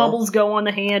inquiry bubbles go on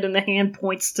the hand, and the hand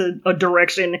points to a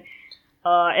direction.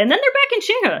 And then they're back in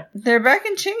Qinghe. They're back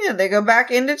in Qinghe. They go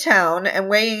back into town, and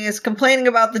Wei Ying is complaining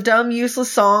about the dumb,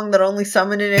 useless song that only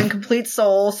summoned an incomplete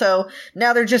soul, so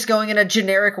now they're just going in a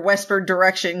generic westward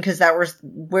direction, because that was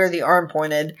where the arm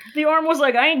pointed. The arm was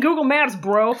like, I ain't Google Maps,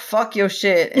 bro. Fuck your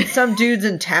shit. And some dudes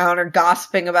in town are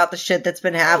gossiping about the shit that's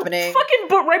been happening.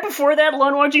 But right before that,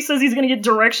 Lan Wangji says he's gonna get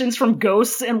directions from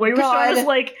ghosts, and Wei Wuxian is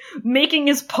like, making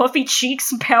his puffy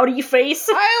cheeks pouty face.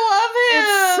 I love him!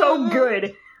 It's so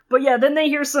good. But yeah, then they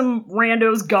hear some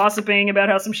randos gossiping about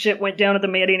how some shit went down at the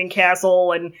Man-Eating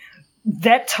Castle, and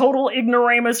that total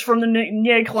ignoramus from the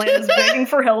Nye clan is begging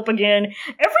for help again.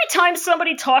 Every time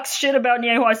somebody talks shit about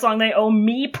Nye Huaisang, they owe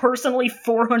me personally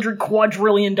 $400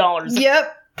 quadrillion.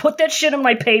 Yep. Put that shit in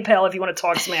my PayPal if you want to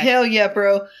talk smack. Hell yeah,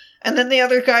 bro. And then the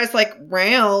other guy's like,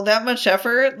 wow, that much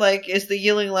effort? Like, is the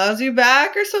Yiling Laozu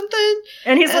back or something?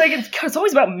 And he's like, it's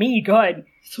always about me, God.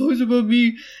 It's always about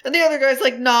me. And the other guy's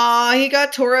like, nah, he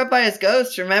got tore up by his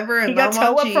ghost, remember? And he got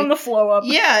tore up from the flow up.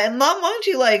 Yeah, and Lan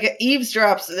Wangji, like,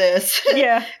 eavesdrops this.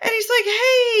 Yeah. And he's like,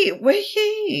 hey, Wei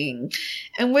Ying.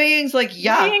 And Wei Ying's like,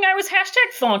 yeah. Wei Ying, I was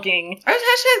 #thonking. I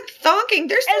was #thonking.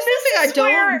 There's something I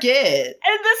don't get.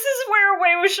 And this is where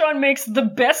Wei Wuxian makes the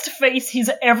best face he's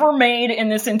ever made in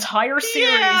this entire series.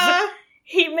 Yeah.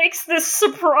 He makes this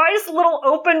surprised little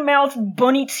open mouth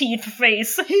bunny teeth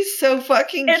face. He's so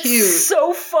fucking cute. It's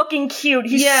so fucking cute.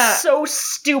 He's so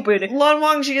stupid. Lan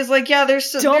Wangji is like, yeah,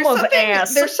 there's something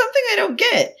I don't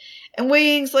get. And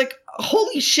Wei Ying's like,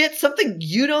 holy shit, something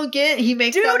you don't get? He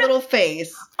makes that little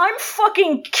face. I'm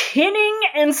fucking kidding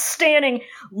and standing.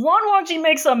 Lan Wangji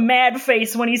makes a mad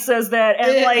face when he says that,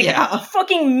 and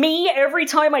fucking me every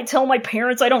time I tell my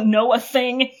parents I don't know a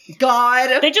thing.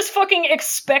 God. They just fucking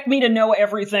expect me to know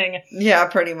everything. Yeah,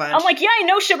 pretty much. I'm like, yeah, I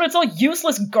know shit, but it's all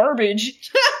useless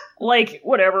garbage. Like,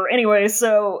 whatever. Anyway,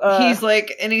 so, he's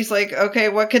like, okay,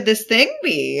 what could this thing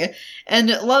be? And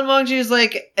Lan Wangji is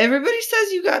like, everybody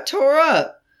says you got tore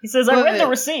up. He says, I read the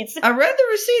receipts. I read the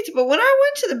receipts, but when I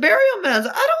went to the burial mounds,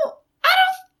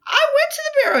 I went to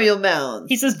the burial mounds.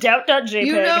 He says, doubt.jpg.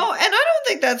 You know, and I don't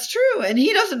think that's true. And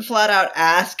he doesn't flat out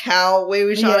ask how Wei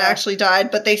Wuxian actually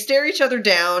died, but they stare each other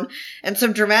down, and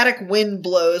some dramatic wind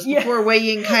blows before Wei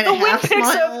Ying kind of half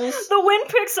smiles. The wind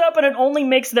picks up, and it only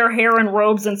makes their hair and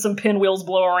robes and some pinwheels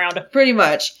blow around. Pretty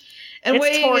much. And It's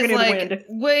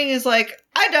Wei Ying is like,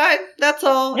 I died. That's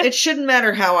all. Yep. It shouldn't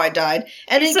matter how I died.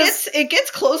 And it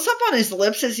gets close up on his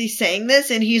lips as he's saying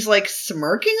this, and he's like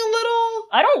smirking a little.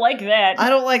 I don't like that. I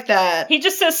don't like that. He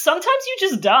just says, sometimes you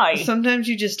just die. Sometimes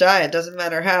you just die. It doesn't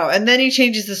matter how. And then he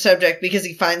changes the subject because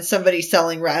he finds somebody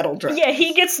selling rattle drums. Yeah,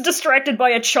 he gets distracted by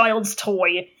a child's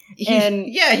toy.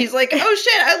 He's like, oh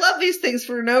shit, I love these things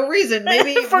for no reason.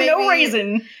 No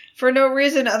reason. For no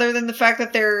reason other than the fact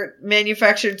that they're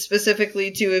manufactured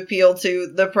specifically to appeal to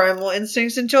the primal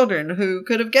instincts in children. Who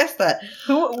could have guessed that?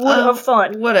 Who would have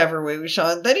thought? Whatever, Wei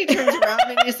Wuxian. Then he turns around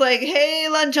and he's like, hey,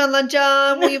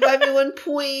 Lan-chan, will you buy me one,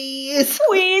 please?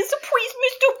 Please,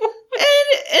 Mr.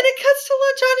 And it cuts to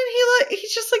Lan-chan and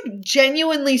he's just like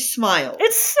genuinely smiles.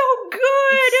 It's so good.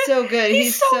 It's so good.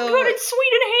 He's so good and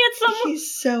sweet and handsome.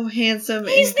 He's so handsome.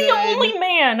 He's the only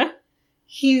man.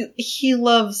 He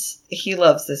loves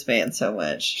this man so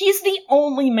much. He's the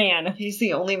only man. He's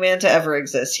the only man to ever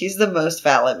exist. He's the most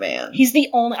valid man. He's the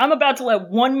only. I'm about to let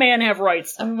one man have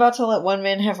rights.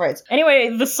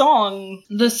 Anyway, the song.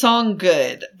 The song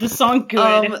good. The song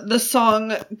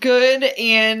good,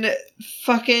 and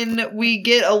fucking we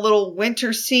get a little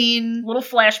winter scene. Little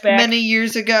flashback. Many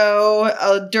years ago,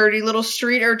 a dirty little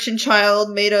street urchin child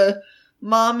made a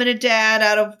mom and a dad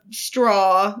out of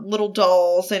straw, little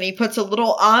dolls, and he puts a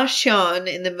little Ashan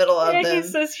in the middle of them. He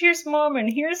says, here's mom, and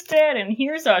here's dad, and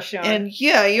here's Ashan. And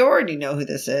yeah, you already know who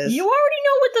this is. You already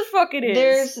know what the fuck it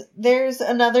is. There's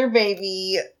another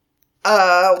baby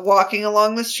walking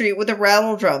along the street with a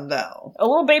rattle drum, though. A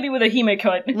little baby with a hime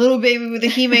cut. Little baby with a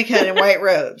hime cut and white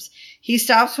robes. He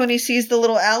stops when he sees the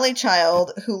little alley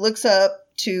child, who looks up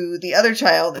to the other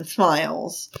child and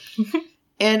smiles.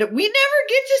 And we never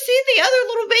get to see the other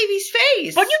little baby's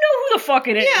face. But you know who the fuck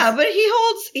it is. Yeah, but he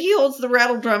holds the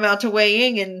rattle drum out to Wei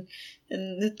Ying,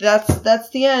 and that's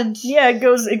the end. Yeah, it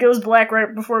goes black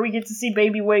right before we get to see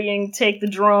baby Wei Ying take the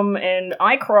drum, and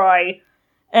I cry.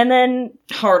 And then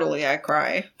heartily I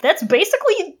cry. That's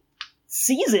basically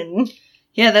season.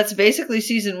 Yeah, that's basically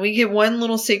season. We get one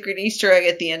little secret Easter egg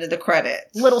at the end of the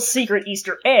credits. Little secret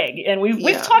Easter egg. And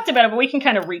we've talked about it, but we can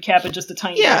kind of recap it just a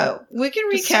tiny bit. Yeah, we can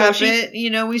recap it. You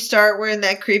know, we start, we're in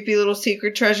that creepy little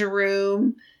secret treasure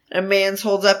room. A man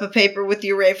holds up a paper with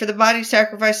the array for the body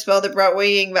sacrifice spell that brought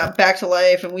Wei Ying back to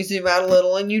life. And we zoom out a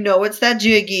little, and you know it's that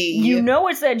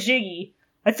Jiggy.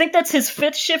 I think that's his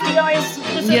fifth shifty eyes.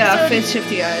 Fifth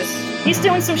shifty eyes. He's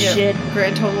doing some shit.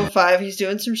 Grand total of 5. He's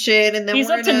doing some shit, and then he's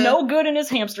up to no good in his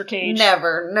hamster cage.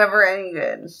 Never any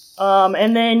good.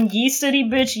 And then Ye City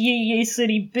Bitch, Ye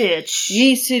City Bitch.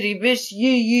 Ye City Bitch,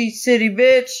 Ye City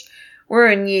Bitch. We're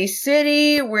in Ye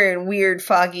City. We're in weird,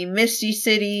 foggy, misty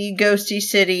city, ghosty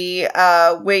city.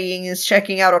 Wei Ying is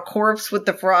checking out a corpse with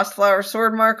the Frostflower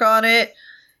sword mark on it.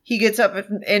 He gets up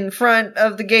in front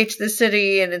of the gate to the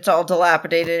city, and it's all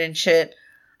dilapidated and shit.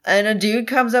 And a dude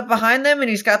comes up behind them, and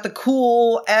he's got the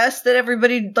cool S that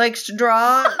everybody likes to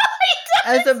draw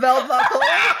as a belt buckle.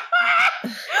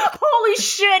 Holy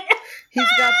shit! He's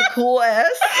got the cool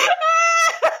S.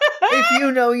 If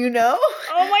you know, you know.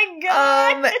 Oh my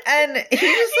god! And he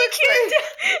just looks he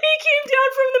came down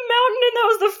from the mountain, and that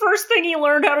was the first thing he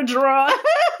learned how to draw.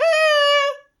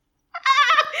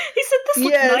 He said, "This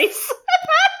looks nice."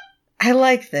 I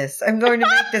like this. I'm going to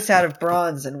make this out of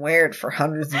bronze and wear it for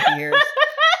hundreds of years.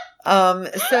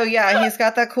 So yeah, he's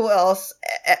got that cool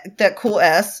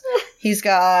S. He's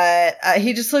got,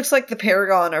 he just looks like the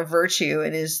paragon of virtue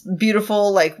in his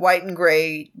beautiful, like, white and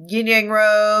gray yin-yang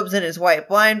robes and his white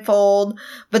blindfold.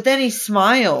 But then he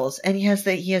smiles, and he has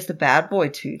the bad boy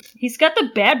tooth. He's got the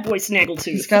bad boy snaggletooth.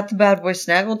 He's got the bad boy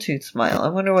snaggletooth smile. I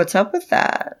wonder what's up with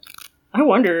that. I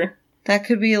wonder. That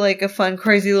could be like a fun,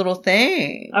 crazy little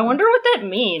thing. I wonder what that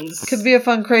means. Could be a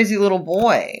fun, crazy little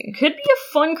boy. Could be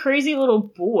a fun, crazy little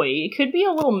boy. It could be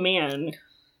a little man.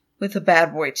 with a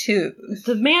bad boy tooth.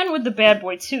 The man with the bad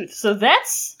boy tooth. So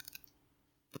that's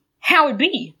how it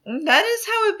be. That is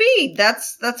how it be.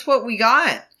 That's what we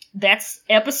got. That's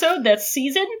episode, that's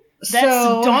season, that's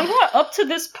So- Donghua up to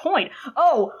this point.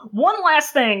 Oh, one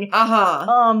last thing.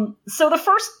 So the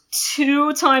first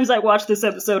 2 times I watched this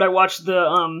episode, I watched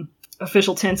the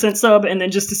official Tencent sub, and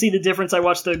then just to see the difference, I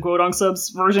watched the Guodong subs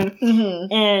version.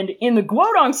 Mm-hmm. And in the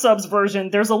Guodong subs version,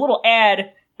 there's a little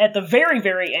ad at the very,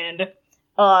 very end.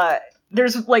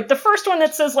 There's, like, the first one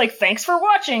that says, like, thanks for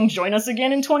watching, join us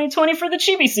again in 2020 for the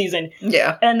Chibi season.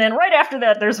 Yeah. And then right after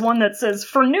that, there's one that says,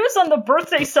 for news on the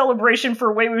birthday celebration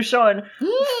for Wei Wuxian,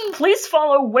 please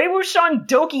follow Wei Wuxian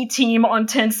Doki Team on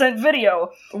Tencent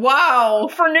Video. Wow.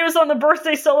 For news on the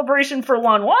birthday celebration for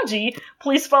Lan Wangji,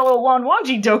 please follow Lan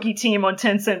Wangji Doki Team on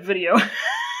Tencent Video.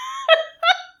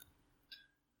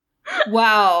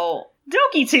 Wow.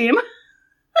 Doki Team!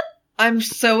 I'm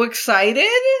so excited.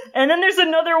 And then there's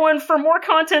another one, for more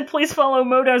content, please follow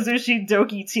Modazushi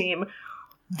Doki Team.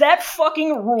 That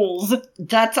fucking rules.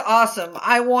 That's awesome.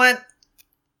 I want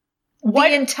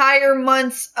the entire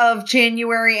months of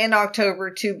January and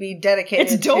October to be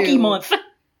dedicated It's Doki month.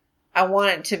 I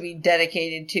want it to be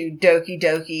dedicated to Doki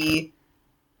Doki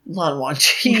Lan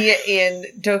Wangji and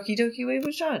Doki Doki Wei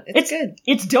Wuxian. It's good.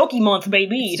 It's Doki month,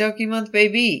 baby. It's Doki month,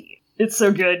 baby. It's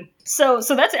so good. So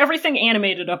that's everything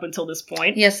animated up until this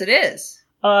point. Yes, it is.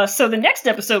 So the next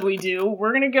episode we do,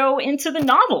 we're gonna go into the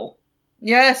novel.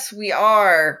 Yes, we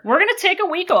are. We're gonna take a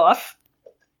week off.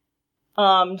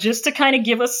 Just to kind of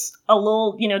give us a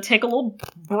little, take a little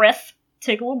breath,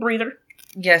 take a little breather.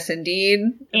 Yes, indeed.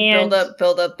 And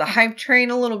build up the hype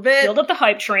train a little bit. Build up the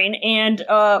hype train. And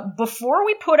before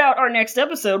we put out our next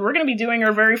episode, we're gonna be doing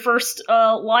our very first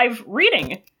live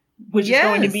reading, which is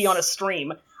going to be on a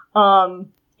stream.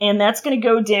 And that's going to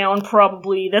go down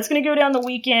that's going to go down the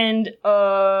weekend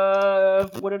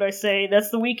of, what did I say? That's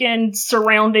the weekend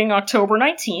surrounding October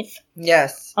 19th.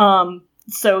 Yes.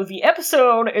 So the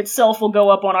episode itself will go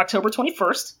up on October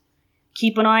 21st.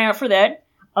 Keep an eye out for that.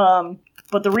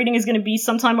 But the reading is going to be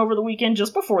sometime over the weekend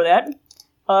just before that.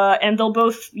 And they'll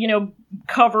both,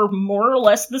 cover more or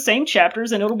less the same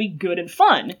chapters, and it'll be good and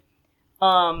fun.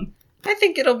 I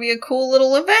think it'll be a cool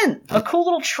little event. A cool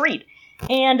little treat.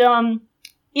 And,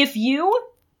 if you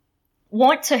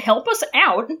want to help us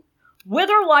out with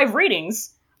our live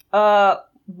readings,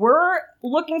 we're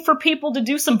looking for people to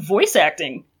do some voice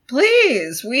acting.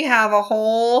 Please, we have a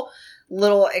whole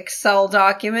little Excel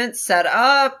document set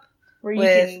up. Where you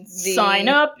can sign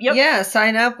up. Yep. Yeah,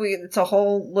 sign up. It's a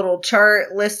whole little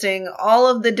chart listing all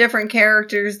of the different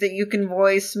characters that you can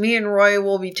voice. Me and Roy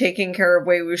will be taking care of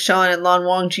Wei Wuxian and Lan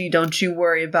Wangji. Don't you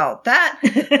worry about that.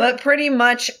 But pretty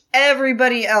much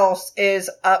everybody else is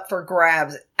up for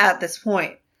grabs at this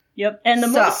point. Yep. And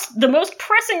the most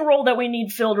pressing role that we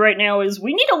need filled right now is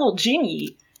we need a little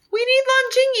Jingyi. We need Lan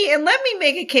Jingyi. And let me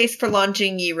make a case for Lan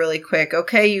Jingyi really quick,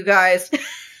 okay, you guys?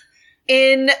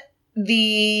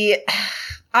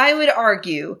 I would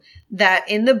argue that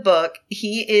in the book,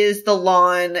 he is the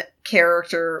Lan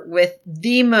character with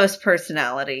the most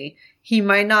personality. He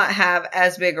might not have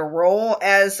as big a role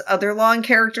as other Lan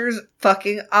characters,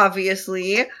 fucking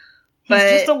obviously. But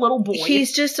he's just a little boy.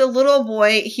 He's just a little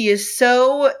boy. He is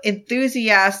so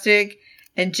enthusiastic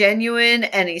and genuine,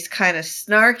 and he's kind of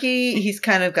snarky. He's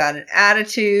kind of got an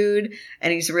attitude,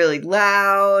 and he's really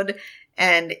loud.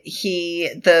 And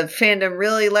the fandom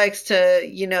really likes to,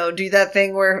 do that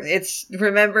thing where it's,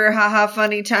 remember haha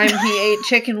funny time he ate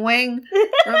chicken wing?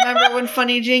 Remember when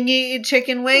Funny Jingyi ate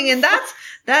chicken wing? And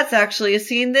that's actually a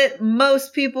scene that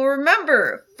most people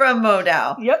remember from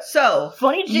Modao. Yep. So,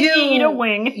 Funny Jingyi eat a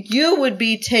wing. You would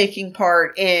be taking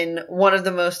part in one of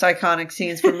the most iconic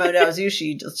scenes from Modao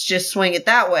Zushi. Let's just swing it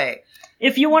that way.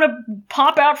 If you want to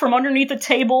pop out from underneath a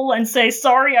table and say,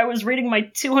 sorry, I was reading my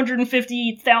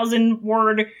 250,000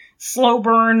 word slow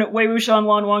burn Wei Wuxian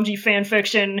Lan Wangji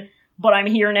fanfiction, but I'm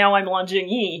here now, I'm Lan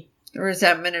Jingyi.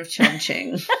 Resentment of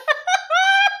Chongqing.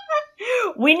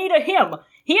 We need a him.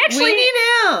 We need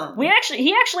him.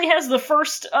 He actually has the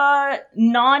first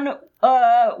non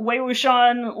Wei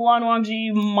Wuxian Lan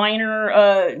Wangji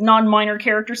non-minor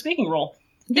character speaking role.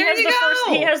 He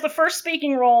has the first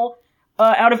speaking role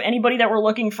out of anybody that we're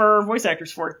looking for voice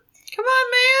actors for. Come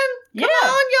on, man. Come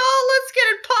on, y'all. Let's get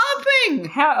it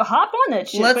popping. Hop on that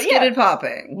shit. Let's get it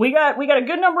popping. We got a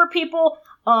good number of people.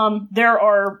 There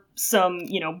are some,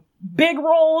 big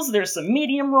roles, there's some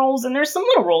medium roles, and there's some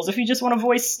little roles. If you just want to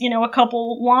voice, a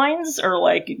couple lines or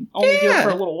only do it for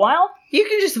a little while. You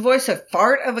can just voice a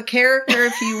fart of a character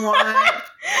if you want.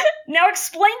 Now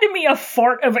explain to me a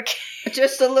fart of a character.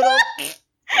 Just a little,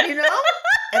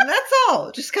 And that's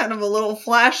all. Just kind of a little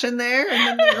flash in there, and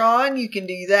then they're gone. You can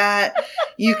do that.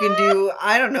 You can do,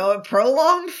 I don't know, a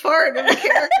prolonged fart of a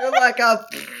character, like a...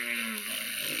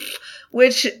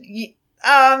 Which...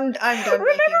 I'm done making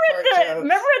fart jokes.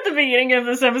 Remember at the beginning of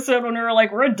this episode when we were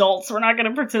like, we're adults, we're not going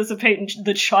to participate in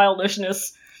the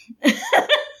childishness.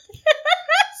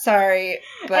 Sorry,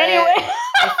 but anyway.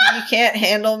 if you can't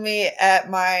handle me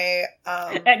at my...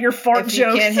 at your fart if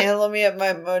jokes. you can't handle me at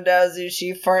my Mondao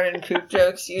Zushi fart and poop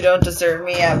jokes, you don't deserve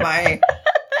me at my...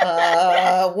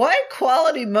 what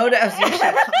quality Mondao Zushi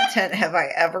content have I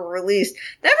ever released?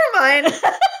 Never mind.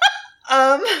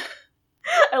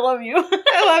 I love you.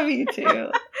 I love you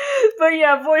too. But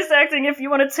yeah, voice acting, if you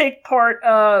want to take part,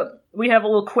 we have a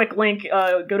little quick link.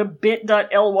 Go to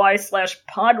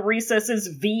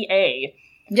bit.ly/podrecessesVA.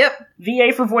 Yep.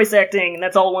 VA for voice acting, and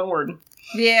that's all one word.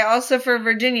 Yeah, also for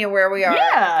Virginia, where we are.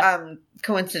 Yeah.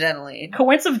 Coincidentally.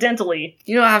 Coincidentally.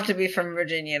 You don't have to be from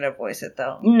Virginia to voice it,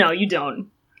 though. No, you don't.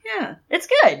 Yeah. It's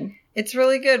good. It's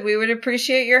really good. We would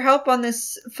appreciate your help on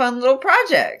this fun little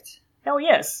project. Hell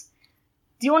yes.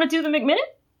 Do you want to do the McMinute?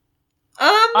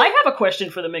 I have a question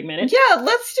for the McMinute. Yeah,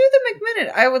 let's do the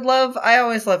McMinute. I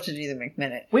always love to do the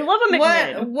McMinute. We love a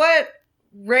McMinute. What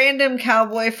random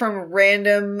cowboy from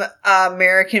random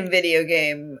American video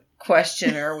game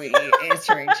question are we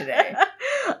answering today?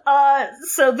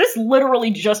 So this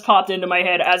literally just popped into my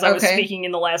head as I was speaking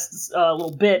in the last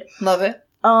little bit. Love it.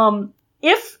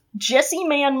 If Jesse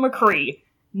Man McCree,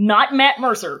 not Matt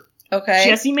Mercer,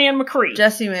 Jesse Man McCree.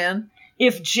 Jesse Man.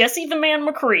 If Jesse the Man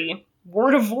McCree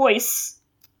were to voice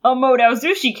a Mondao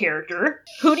Zushi character,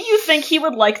 who do you think he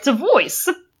would like to voice?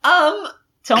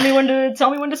 Tell me when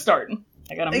to start.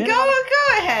 I got a minute.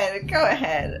 Go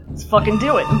ahead. Let's fucking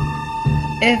do it.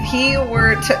 If he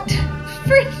were to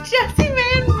for Jesse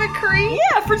Man McCree?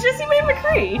 Yeah, for Jesse Man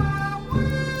McCree.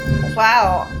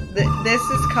 Wow, this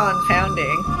is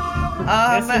confounding.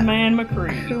 Jesse Man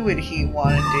McCree. Who would he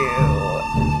want to do?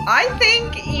 I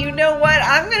think, you know what?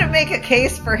 I'm going to make a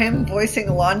case for him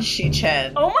voicing Lan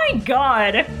Shichen. Oh my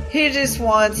god. He just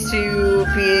wants to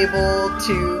be able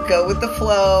to go with the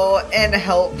flow and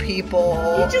help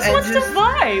people. He just wants to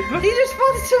vibe. He just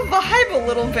wants to vibe a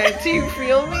little bit. Do you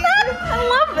feel me? I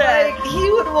love that. Like,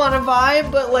 he would want to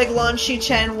vibe, but like Lan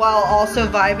Shichen, while also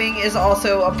vibing, is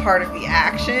also a part of the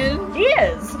action. He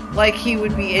is. Like, he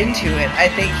would be into it. I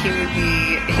think he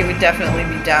would definitely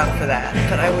be down for that.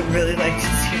 But I would really like to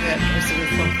see that person at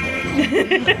some point.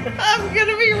 I'm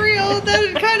gonna be real.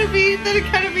 That'd kind of be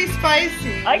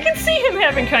spicy. I can see him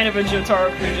having kind of a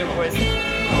Jotaro Kujo voice.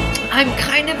 I'm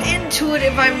kind of into it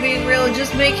if I'm being real.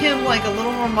 Just make him like a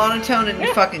little more monotone and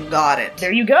you fucking got it.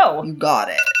 There you go. You got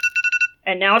it.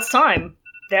 And now it's time.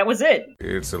 That was it.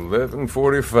 It's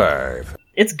 11:45.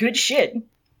 It's good shit.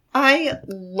 I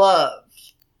love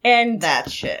and that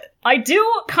shit. I do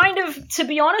kind of, to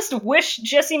be honest, wish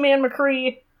Jesse Man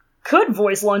McCree could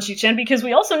voice Lan Shichen because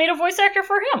we also need a voice actor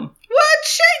for him. What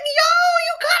shit? Yo,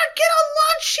 you gotta get on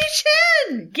Lan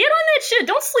Shichen! Get on that shit.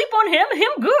 Don't sleep on him.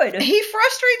 Him good. He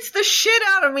frustrates the shit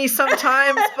out of me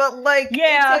sometimes, but like,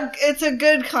 yeah. It's a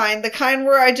good kind. The kind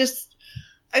where I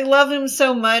love him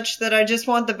so much that I just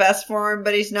want the best for him,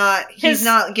 but he's not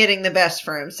getting the best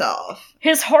for himself.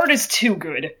 His heart is too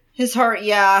good. His heart,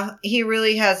 yeah. He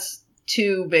really has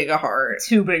too big a heart.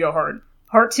 Too big a heart.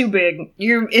 Heart too big.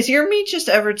 Is your meat just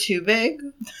ever too big?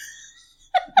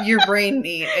 Your brain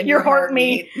meat and your heart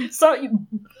meat. So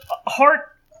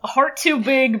heart too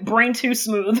big, brain too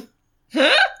smooth.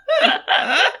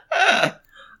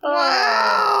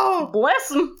 Wow.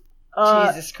 Bless him.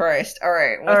 Jesus Christ. All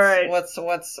right. What's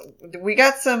we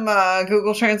got some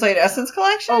Google Translate Essence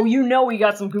collection? Oh, you know we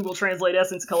got some Google Translate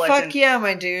Essence collection. Fuck yeah,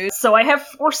 my dude. So I have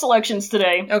 4 selections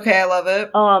today. Okay, I love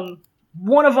it.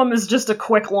 One of them is just a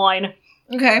quick line.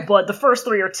 Okay. But the first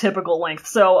 3 are typical length.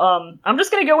 So I'm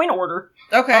just going to go in order.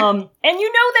 Okay. And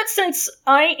you know that since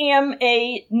I am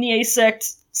a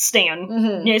Niesect stan,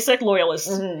 Niesect loyalist,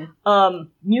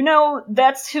 you know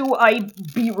that's who I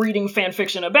be reading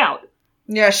fanfiction about.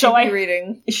 Yeah, she'd be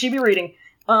reading. She'd be reading.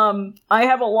 I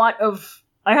have a lot of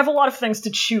things to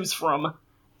choose from.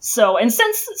 So, and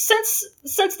since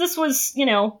this was, you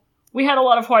know, we had a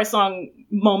lot of Hwai-song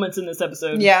moments in this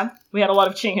episode. Yeah. We had a lot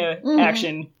of Chingha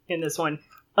action in this one.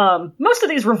 Most of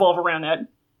these revolve around that,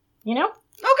 you know?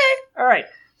 Okay. All right.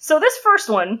 So this first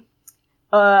one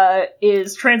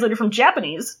is translated from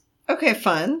Japanese. Okay,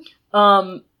 fun.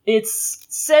 It's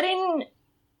set in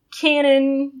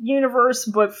canon universe,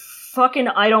 but fucking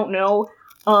I don't know.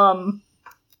 I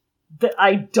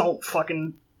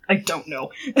I don't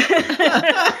know.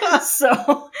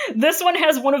 So, this one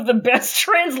has one of the best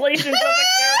translations of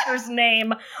a character's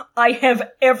name I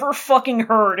have ever fucking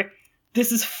heard.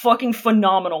 This is fucking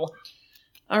phenomenal.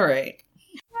 All right.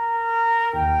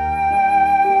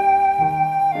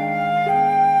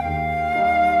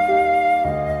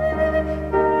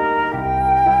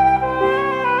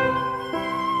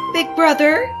 Big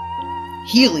brother?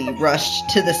 Healy rushed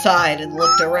to the side and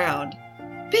looked around.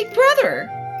 Big brother!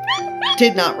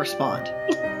 Did not respond.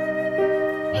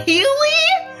 Healy?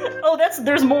 Oh,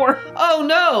 there's more. Oh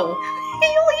no!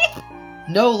 Healy!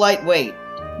 No lightweight,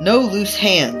 no loose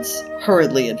hands,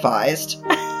 hurriedly advised.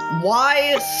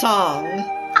 Why Song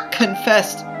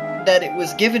confessed that it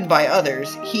was given by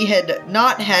others. He had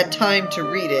not had time to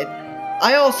read it.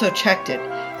 I also checked it.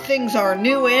 Things are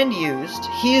new and used.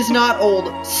 He is not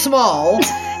old, small.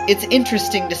 It's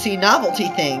interesting to see novelty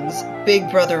things,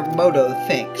 Big Brother Moto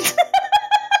thinks.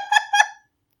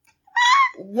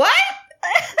 What?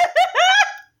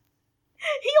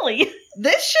 Healy!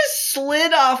 This just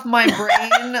slid off my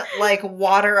brain like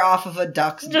water off of a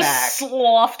duck's Just back.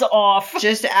 sloughed off.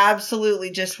 Just absolutely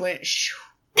just went shoo.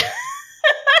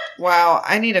 Wow,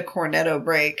 I need a cornetto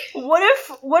break. What if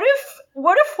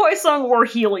Hwai-sung wore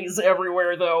Heelys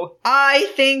everywhere, though? I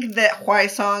think that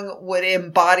Hwai-sung would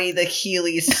embody the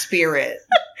Healy spirit.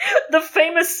 The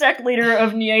famous sect leader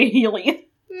of Nye Healy.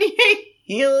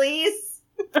 Heelys?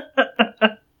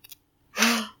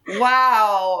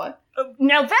 Wow.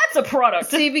 Now that's a product.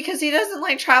 See, because he doesn't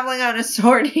like traveling on a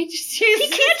sword, he just uses He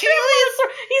can't travel on a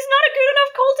sword. He's not a good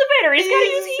enough cultivator. He's gotta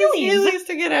use Heelys. Heelys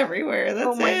to get everywhere. That's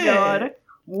Oh my it. god.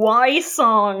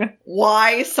 Hwai-sung.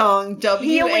 Y song.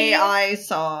 W-A-I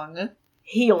song.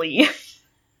 Healy.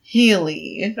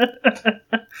 Healy.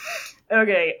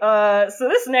 Okay, so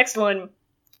this next one,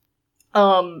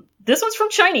 this one's from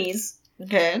Chinese.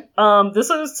 Okay. This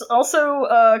is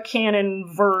also,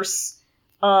 canon verse.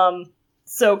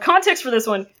 So context for this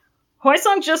one,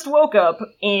 Hwai-sung just woke up,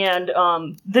 and,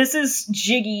 this is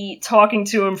Jiggy talking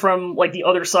to him from, like, the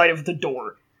other side of the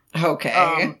door.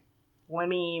 Okay. Let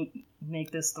me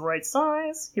make this the right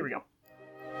size. Here we go.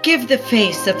 Give the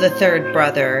face of the third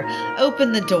brother,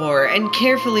 open the door, and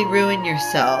carefully ruin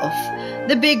yourself.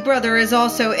 The big brother is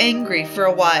also angry for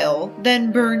a while,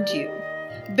 then burned you.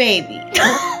 Baby.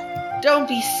 Don't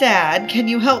be sad. Can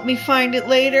you help me find it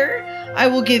later? I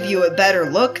will give you a better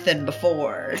look than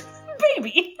before.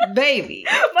 Baby. Baby.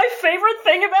 My favorite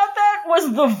thing about that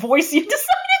was the voice you decided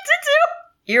to do.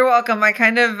 You're welcome. I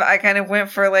kind of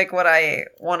went for like what I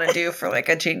want to do for like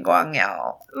a Jin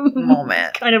Guangyao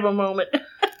moment. Kind of a moment. Do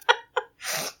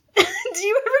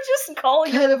you ever just call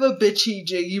your... Kind of a bitchy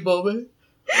jiggy moment.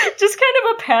 Just kind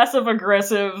of a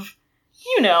passive-aggressive,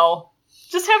 you know,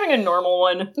 just having a normal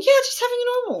one. Yeah, just having a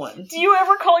normal one. Do you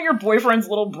ever call your boyfriend's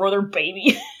little brother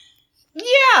baby?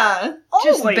 Yeah.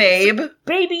 Just Always. babe.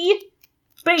 Baby.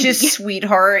 Just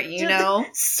sweetheart, you Just know?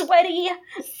 Sweaty.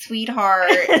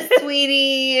 Sweetheart.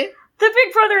 Sweetie. The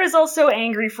big brother is also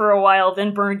angry for a while,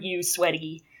 then burned you,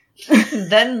 Sweaty.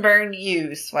 Then burn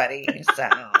you, sweaty.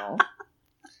 So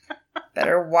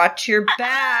better watch your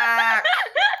back.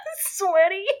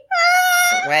 Sweaty.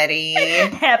 Sweaty.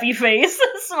 Happy face.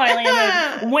 Smiley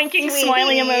emoji. Winking Sweetie.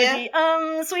 smiley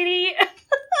emoji. Sweetie.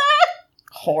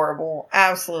 Horrible.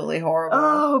 Absolutely horrible.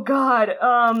 Oh, God.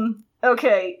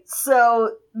 Okay,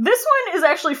 so this one is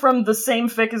actually from the same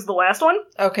fic as the last one.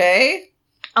 Okay.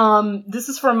 This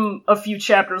is from a few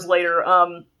chapters later.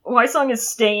 Hwai-sung is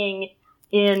staying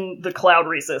in the cloud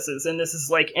recesses, and this is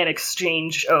like an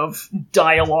exchange of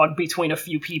dialogue between a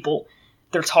few people.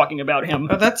 They're talking about him.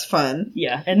 Oh, that's fun.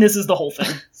 Yeah, and this is the whole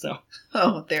thing, so.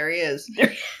 Oh, there he is.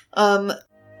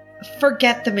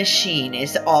 Forget the machine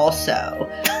is also.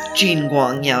 Jin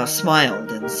Guangyao smiled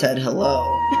and said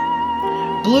hello.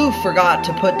 Blue forgot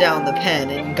to put down the pen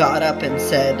and got up and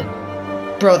said,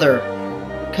 Brother,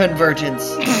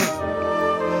 convergence.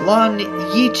 Lan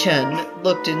Yichen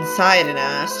looked inside and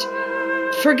asked,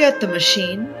 Forget the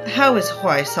machine. How is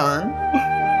Hwai-sung?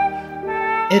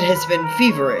 It has been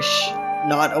feverish,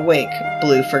 not awake,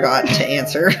 Blue forgot to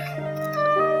answer.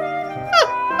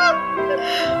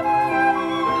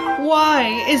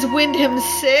 Why? Is Windham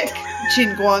sick?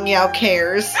 Jin Guangyao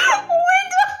cares.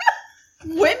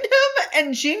 Windham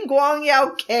and Jin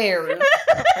Guangyao cares.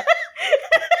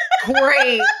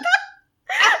 Great.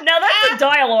 Now that's a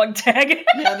dialogue tag.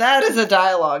 Now that is a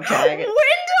dialogue tag.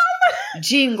 Wyndham!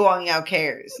 Jin Guangyao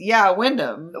cares. Yeah,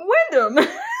 Wyndham. Wyndham.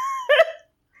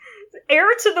 Heir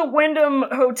to the Wyndham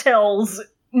Hotels,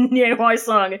 Nye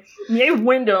Hwai-sung. Nye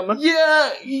Wyndham.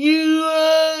 Yeah, you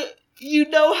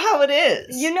know how it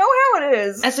is. You know how it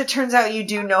is. As it turns out, you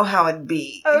do know how it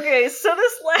be. Okay, so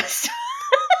this last...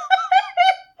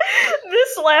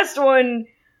 last one,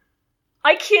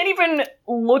 I can't even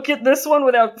look at this one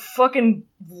without fucking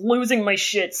losing my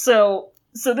shit. So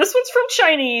this one's from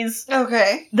Chinese.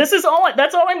 Okay. That's all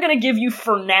I'm gonna give you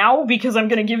for now, because I'm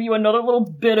gonna give you another little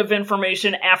bit of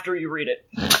information after you read it.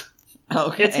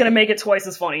 Okay. It's gonna make it twice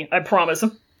as funny, I promise.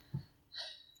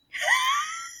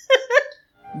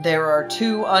 There are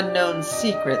 2 unknown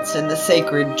secrets in the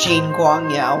sacred Jin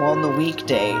Guangyao on the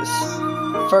weekdays.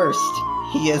 First,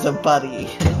 he is a buddy.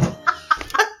 He's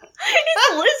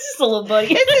just a little buddy.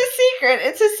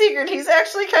 It's a secret. He's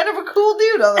actually kind of a cool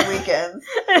dude on the weekends.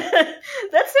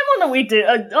 That's him on the weekday.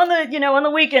 On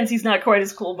the weekends he's not quite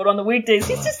as cool, but on the weekdays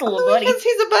he's just a little buddy. He's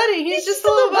a buddy. He's just a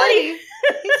little buddy.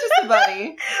 He's just a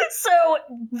buddy. So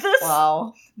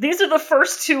Wow. These are the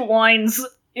first 2 lines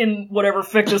in whatever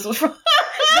fic this was from.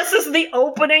 This is the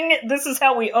opening. This is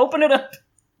how we open it up.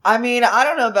 I mean, I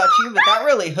don't know about you, but that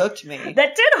really hooked me.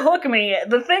 That did hook me.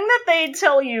 The thing that they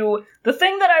tell you, the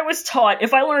thing that I was taught,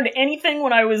 if I learned anything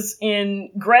when I was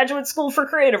in graduate school for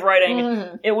creative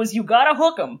writing, it was you gotta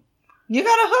hook them. You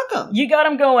gotta hook them. You got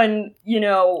them going,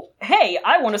 hey,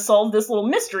 I want to solve this little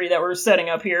mystery that we're setting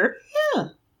up here. Yeah.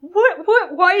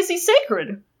 Why is he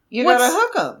sacred? You gotta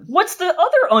hook them. What's the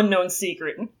other unknown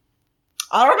secret?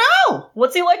 I don't know.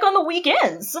 What's he like on the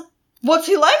weekends? What's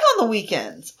he like on the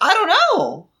weekends? I don't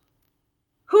know.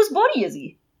 Whose buddy is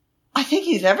he? I think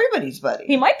he's everybody's buddy.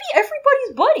 He might be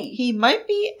everybody's buddy. He might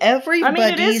be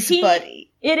everybody's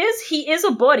buddy. He is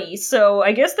a buddy, so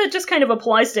I guess that just kind of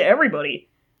applies to everybody.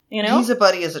 He's a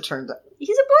buddy as it turns out.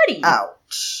 He's a buddy.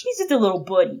 Ouch. He's just a little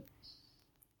buddy.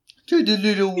 To the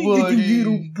little buddy. He's a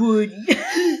little buddy.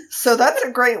 So that's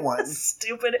a great one.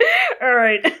 Stupid.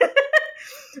 Alright. You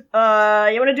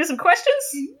want to do some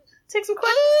questions? Take some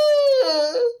questions?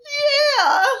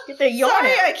 Yeah. Get that yawn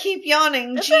Sorry, out. I keep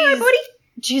yawning. That's Jeez. all right, buddy.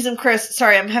 Jeez, and Chris,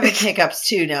 sorry, I'm having hiccups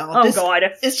too now. Oh, God.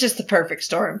 It's just the perfect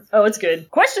storm. Oh, it's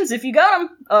good. Questions, if you got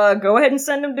them, go ahead and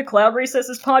send them to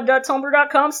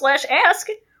cloudrecessespod.tumblr.com/ask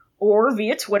or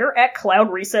via Twitter at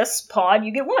cloudrecesspod.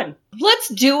 You get one. Let's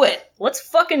do it. Let's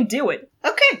fucking do it.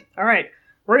 Okay. All right.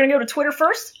 We're going to go to Twitter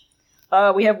first.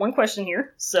 We have one question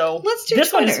here, so let's do this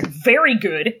Twitter. one is very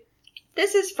good.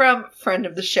 This is from friend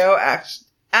of the show, Ask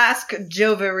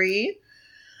Jovery.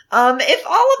 If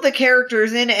all of the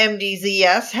characters in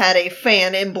MDZS had a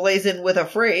fan emblazoned with a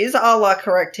phrase, a la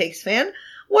Correct Takes fan,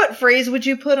 what phrase would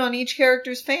you put on each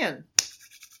character's fan?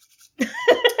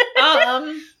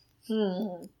 Lon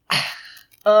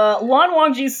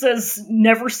Wangji says,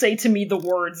 never say to me the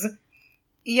words.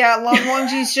 Yeah, Lon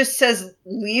Wangji just says,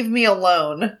 leave me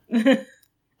alone. It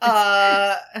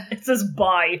says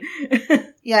bye.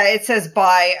 Yeah, it says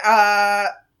bye.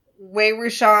 Wei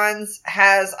Wuxian's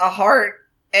has a heart,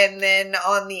 and then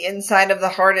on the inside of the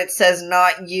heart it says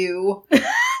not you. Jun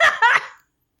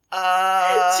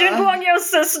Guangyo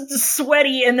says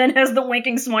sweaty and then has the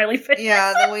winking smiley face.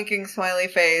 Yeah, the winking smiley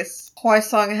face.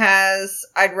 Huaisong has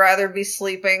I'd rather be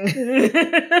sleeping.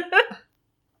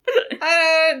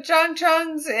 Zhang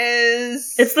Chung's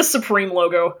is... It's the Supreme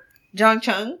logo. Zhang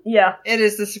Chung? Yeah. It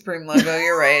is the Supreme logo,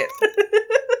 you're right.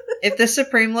 If the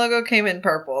Supreme logo came in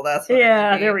purple, that's what it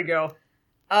would be. There we go.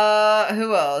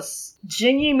 Who else?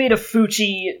 Jinyi made a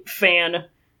Fuchi fan.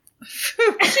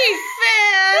 Fuchi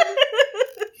fan!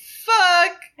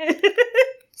 Fuck!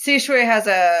 Sishui has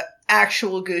a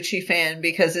actual Gucci fan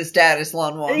because his dad is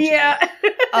Lon Wangji. Yeah.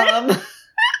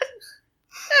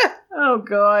 Oh,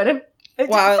 God.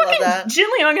 Wow, I love that. Jin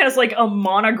Liang has, like, a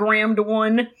monogrammed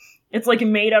one. It's, like,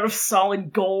 made out of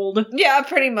solid gold. Yeah,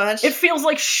 pretty much. It feels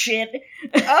like shit.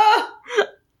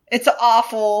 It's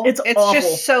awful. It's awful.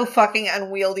 Just so fucking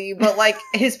unwieldy, but, like,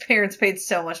 his parents paid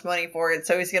so much money for it,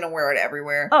 so he's gonna wear it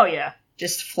everywhere. Oh, yeah.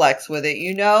 Just flex with it,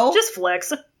 you know? Just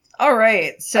flex.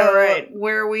 Alright, so Alright.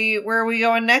 Where are we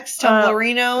going next?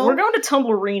 Tumblerino? We're going to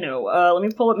Tumblerino. Let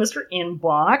me pull up Mr.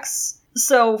 Inbox.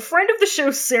 So, friend of the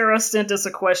show, Sarah, sent us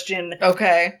a question.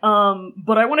 Okay.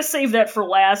 But I want to save that for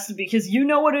last because you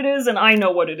know what it is and I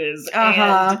know what it is.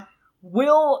 Uh-huh. And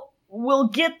we'll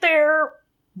get there.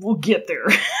 We'll get there.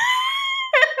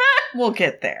 We'll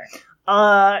get there.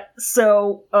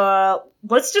 So,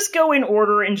 let's just go in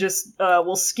order and just,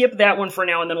 we'll skip that one for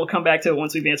now and then we'll come back to it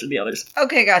once we've answered the others.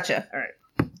 Okay, gotcha. Alright.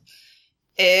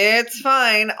 It's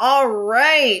fine.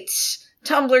 Alright.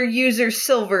 Tumblr user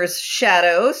Silver's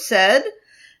Shadow said,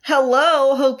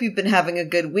 hello, hope you've been having a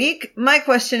good week. My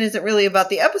question isn't really about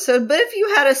the episode, but if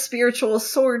you had a spiritual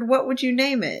sword, what would you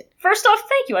name it? First off,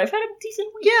 thank you. I've had a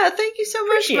decent week. Yeah, thank you so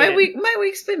much. Appreciate My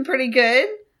week's been pretty good.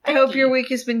 I Thank hope you. your week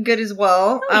has been good as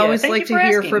well. Oh, yeah, I always thank like you to for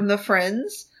hear asking. from the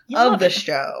friends. of the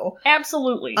show.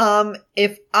 Absolutely.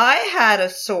 If I had a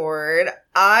sword,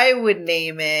 I would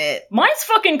name it... Mine's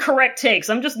fucking correct takes.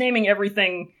 I'm just naming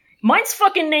everything. Mine's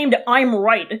fucking named I'm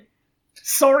Right.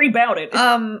 Sorry about it.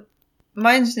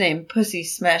 Mine's named Pussy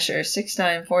Smasher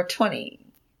 69420.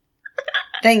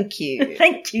 Thank you.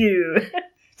 Thank you.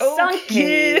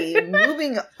 Okay,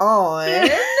 moving on.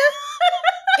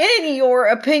 In your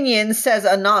opinion, says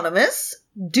Anonymous,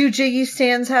 do Jiggy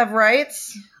Stans have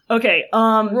rights? Okay,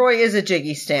 Roy is a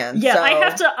Jiggy Stan. Yeah,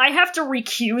 so. I have to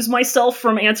recuse myself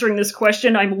from answering this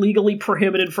question. I'm legally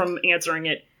prohibited from answering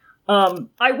it.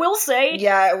 I will say...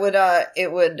 Yeah,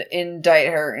 it would indict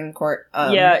her in court.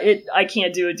 I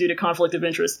can't do it due to conflict of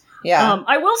interest. Yeah.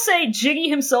 I will say Jiggy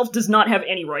himself does not have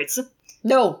any rights.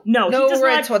 No he does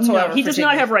rights whatsoever. No, he does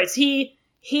not have rights. He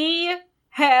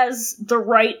has the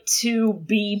right to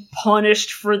be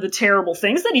punished for the terrible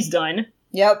things that he's done.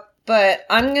 Yep, but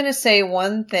I'm gonna say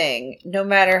one thing. No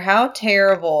matter how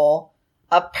terrible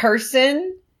a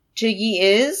person Jiggy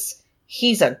is,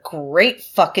 he's a great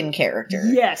fucking character.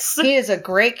 Yes. He is a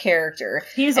great character.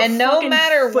 He's a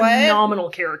phenomenal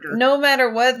character. No matter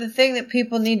what, the thing that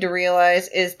people need to realize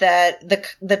is that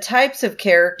the types of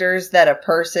characters that a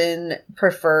person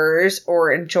prefers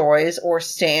or enjoys or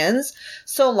stands,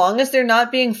 so long as they're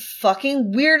not being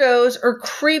fucking weirdos or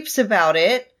creeps about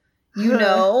it, you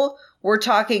know, we're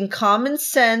talking common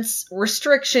sense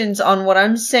restrictions on what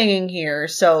I'm saying here,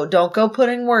 so don't go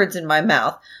putting words in my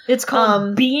mouth. It's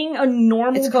called being a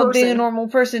normal person. It's called being a normal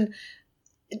person.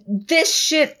 This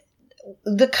shit,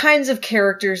 the kinds of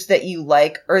characters that you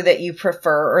like or that you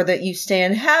prefer or that you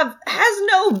stand has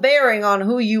no bearing on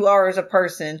who you are as a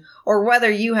person or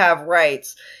whether you have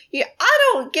rights. I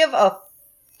don't give a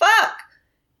fuck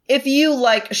if you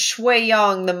like Shui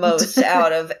Yang the most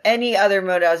out of any other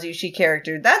Mode Azushi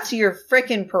character. That's your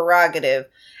frickin' prerogative.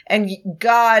 And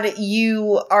God,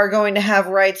 you are going to have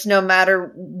rights no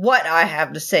matter what I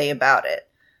have to say about it.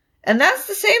 And that's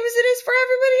the same as it is for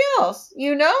everybody else,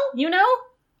 you know? You know?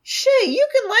 Shit, you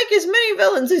can like as many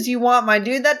villains as you want, my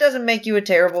dude. That doesn't make you a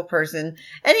terrible person.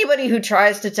 Anybody who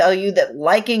tries to tell you that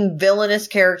liking villainous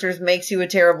characters makes you a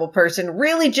terrible person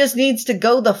really just needs to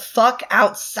go the fuck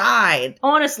outside.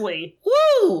 Honestly.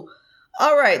 Woo!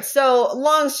 Alright, so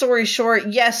long story short,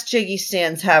 yes, Jiggy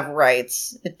Stans have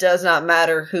rights. It does not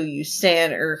matter who you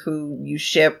stan or who you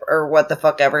ship or what the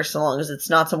fuck ever, so long as it's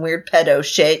not some weird pedo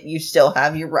shit, you still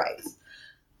have your rights.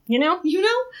 You know?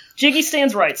 Jiggy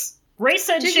Stans rights. Ray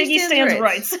said Jiggy Stans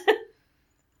rights.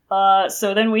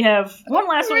 So then we have one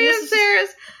last one. And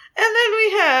then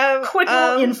we have... Quick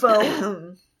little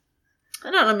info.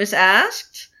 Anonymous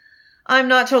asked... I'm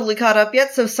not totally caught up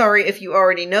yet, so sorry if you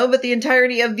already know, but the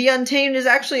entirety of The Untamed is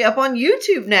actually up on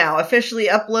YouTube now, officially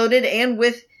uploaded and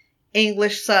with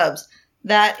English subs.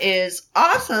 That is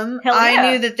awesome. Hell yeah.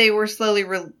 I knew that they were slowly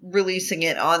releasing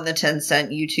it on the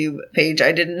Tencent YouTube page.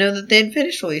 I didn't know that they'd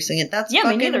finished releasing it. That's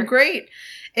fucking great.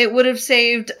 It would have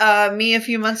saved me a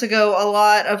few months ago a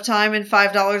lot of time and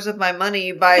 $5 of my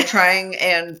money by trying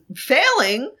and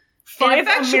failing.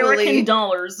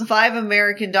 $5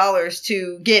 American dollars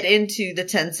to get into the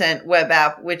Tencent web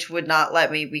app, which would not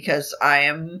let me because I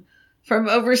am from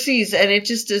overseas, and it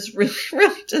just is really,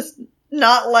 really just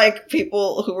not like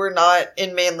people who are not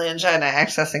in mainland China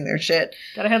accessing their shit.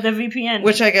 Gotta have that VPN.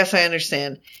 Which I guess I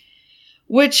understand.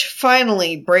 Which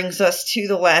finally brings us to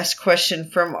the last question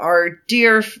from our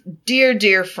dear, dear,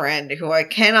 dear friend, who I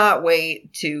cannot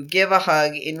wait to give a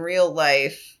hug in real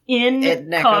life. At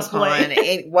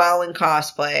cosplay. While in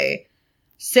cosplay.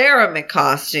 Sarah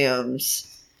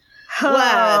McCostumes.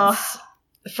 Lads,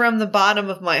 from the bottom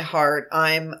of my heart,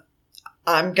 I'm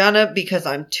gonna, because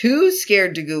I'm too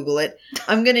scared to Google it,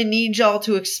 I'm gonna need y'all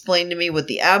to explain to me what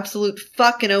the absolute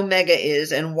fucking Omega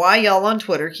is and why y'all on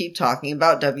Twitter keep talking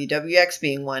about WWX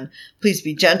being one. Please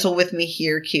be gentle with me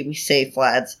here. Keep me safe,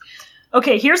 lads.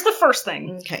 Okay, here's the first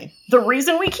thing. Okay. The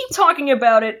reason we keep talking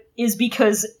about it is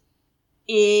because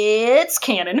it's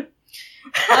canon.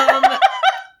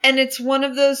 And it's one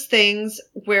of those things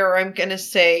where I'm gonna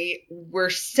say we're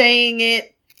saying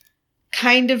it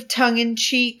kind of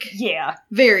tongue-in-cheek. Yeah.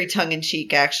 Very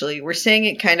tongue-in-cheek, actually. We're saying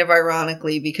it kind of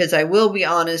ironically because I will be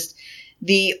honest,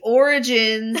 the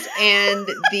origins and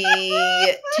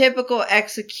the typical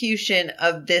execution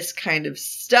of this kind of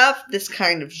stuff, this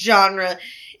kind of genre,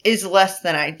 is less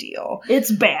than ideal.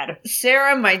 It's bad.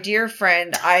 Sarah, my dear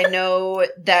friend, I know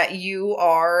that you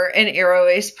are an Arrow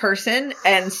Ace person,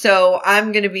 and so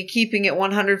I'm going to be keeping it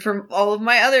 100 from all of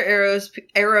my other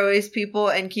Arrow Ace people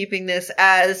and keeping this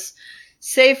as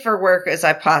safe for work as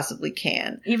I possibly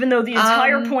can. Even though the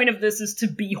entire point of this is to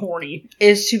be horny.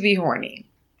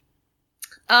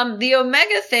 The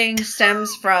Omega thing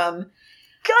stems from...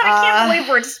 God, I can't believe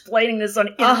we're explaining this on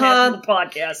International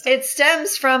Podcast. It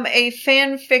stems from a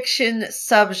fan fiction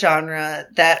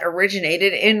subgenre that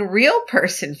originated in real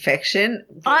person fiction.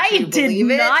 I did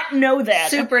not know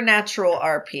that. Supernatural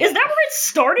RP. Is that where it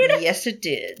started? Yes, it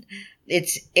did.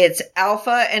 It's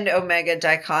alpha and omega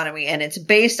dichotomy, and it's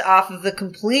based off of the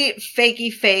complete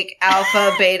fakey fake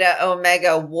alpha, beta,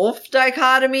 omega wolf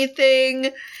dichotomy thing,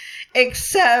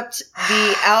 except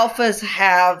the alphas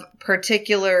have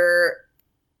particular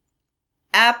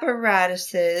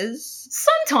apparatuses.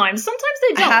 Sometimes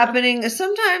they don't.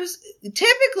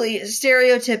 Typically,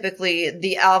 stereotypically,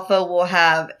 the alpha will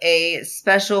have a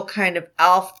special kind of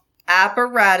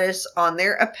apparatus on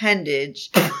their appendage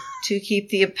to keep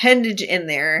the appendage in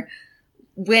there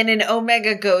when an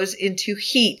omega goes into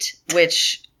heat,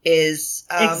 which is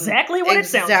exactly what it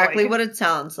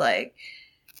sounds like.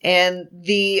 And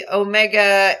the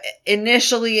omega,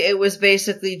 initially, it was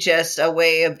basically just a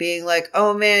way of being like,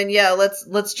 oh man, yeah,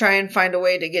 let's try and find a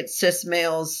way to get cis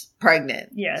males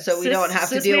pregnant. Yeah. So we don't have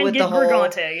to deal with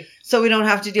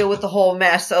the whole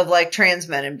mess of like trans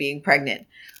men and being pregnant,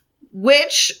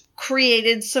 which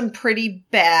created some pretty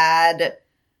bad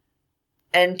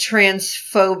and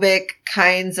transphobic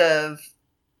kinds of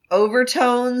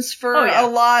overtones for a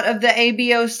lot of the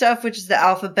ABO stuff, which is the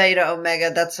alpha, beta,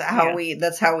 omega. That's how we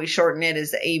shorten it,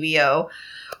 is the ABO,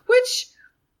 which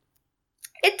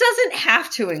it doesn't have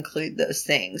to include those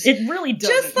things. It really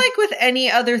doesn't. Just like with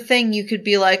any other thing, you could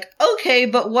be like, okay,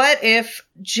 but what if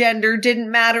gender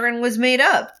didn't matter and was made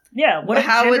up? Yeah.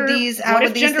 How would these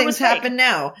things happen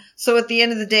now? So at the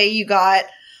end of the day, you got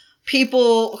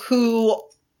people who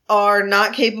are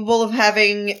not capable of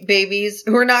having babies,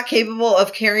 who are not capable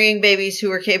of carrying babies, who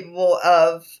are capable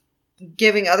of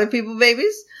giving other people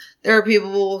babies. There are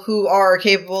people who are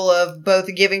capable of both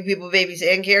giving people babies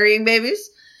and carrying babies.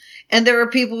 And there are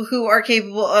people who are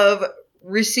capable of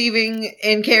receiving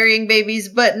and carrying babies,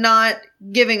 but not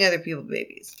giving other people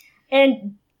babies.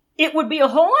 And it would be a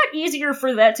whole lot easier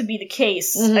for that to be the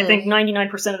case, I think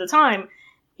 99% of the time,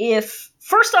 if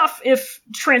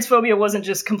transphobia wasn't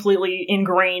just completely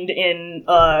ingrained in,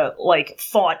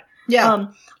 thought. Yeah.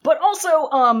 But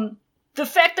also, the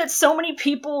fact that so many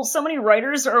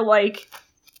writers are,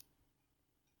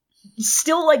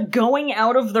 still, going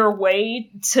out of their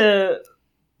way to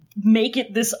make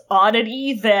it this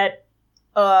oddity that,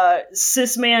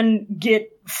 cis men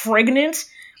get pregnant.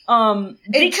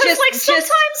 Because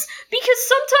sometimes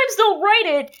they'll write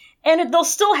it, and they'll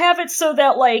still have it so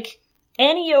that,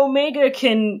 any omega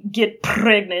can get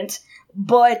pregnant,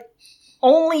 but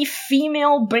only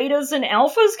female betas and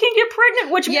alphas can get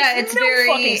pregnant, which makes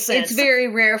fucking sense. It's very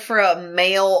rare for a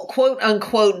male, quote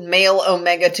unquote, male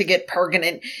omega to get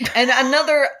pregnant. And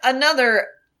another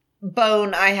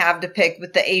bone I have to pick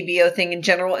with the ABO thing in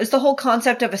general is the whole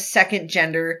concept of a second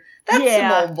gender. That's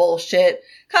some old bullshit.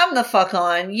 Come the fuck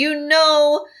on. You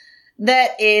know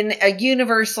that in a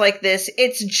universe like this,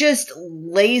 it's just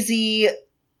lazy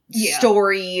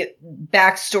backstory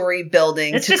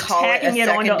building to call it a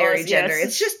secondary gender.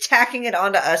 It's just tacking it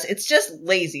onto us. It's just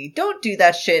lazy. Don't do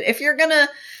that shit. If you're gonna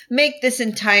make this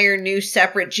entire new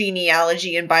separate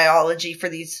genealogy and biology for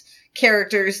these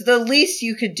characters, the least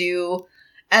you could do,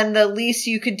 and the least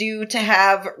you could do to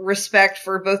have respect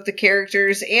for both the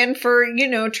characters and for,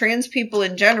 trans people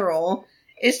in general,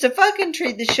 is to fucking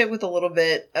treat this shit with a little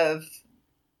bit of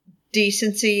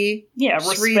decency. Yeah,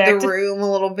 just respect. read the room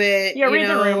a little bit. Yeah, read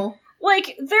the room.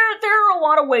 There are a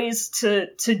lot of ways to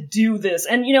do this.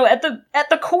 And, at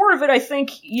the core of it, I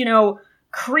think,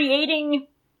 creating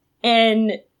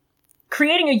a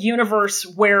universe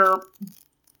where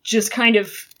just kind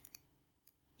of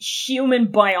human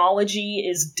biology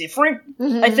is different,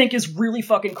 I think is really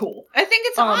fucking cool. I think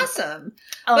it's awesome.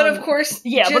 But of course,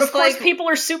 people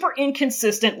are super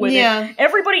inconsistent with it.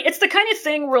 Everybody, it's the kind of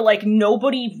thing where,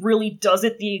 nobody really does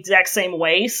it the exact same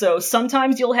way. So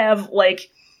sometimes you'll have,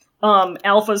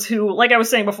 alphas who, like I was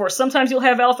saying before, sometimes you'll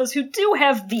have alphas who do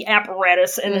have the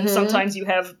apparatus, and then sometimes you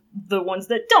have the ones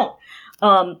that don't.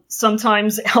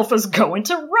 Sometimes alphas go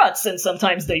into ruts, and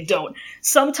sometimes they don't.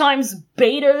 Sometimes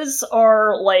betas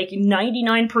are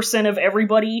 99% of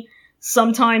everybody.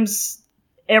 Sometimes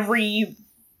every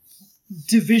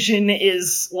division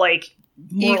is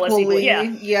more or less equal.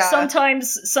 Yeah.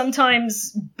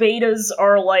 Sometimes betas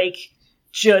are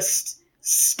just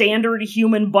standard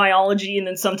human biology, and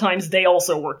then sometimes they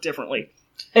also work differently.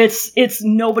 It's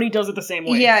nobody does it the same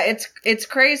way. Yeah, it's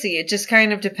crazy. It just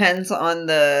kind of depends on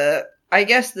the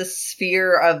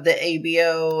sphere of the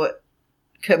ABO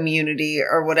community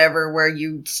or whatever where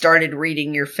you started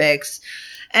reading your fics.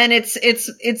 And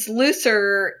it's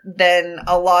looser than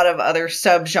a lot of other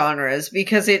subgenres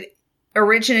because it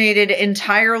originated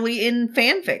entirely in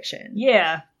fan fiction.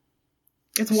 Yeah.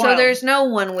 It's wild. So there's no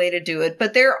one way to do it,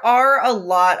 but there are a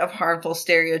lot of harmful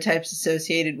stereotypes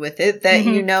associated with it that,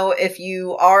 you know, if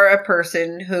you are a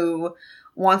person who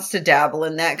wants to dabble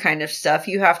in that kind of stuff,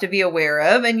 you have to be aware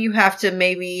of, and you have to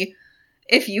maybe,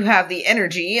 if you have the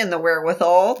energy and the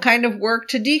wherewithal, kind of work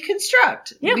to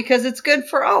deconstruct. Yeah. Because it's good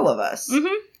for all of us.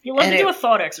 Mm-hmm. You love to do a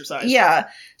thought exercise. Yeah.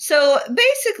 So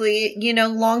basically, you know,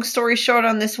 long story short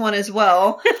on this one as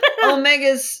well,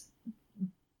 Omega's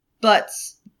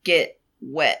butts get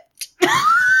wet.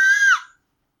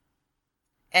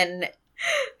 And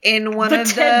in one of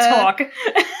TED Talk.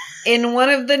 in one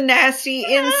of the nasty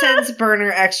incense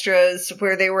burner extras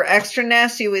where they were extra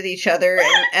nasty with each other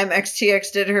and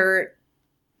MXTX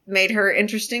made her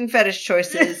interesting fetish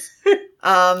choices,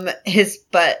 his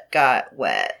butt got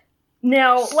wet.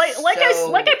 Now, like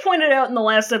I pointed out in the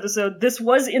last episode, this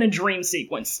was in a dream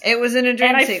sequence. It was in a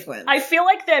dream sequence. I feel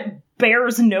like that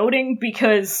bears noting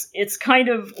because it's kind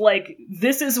of like,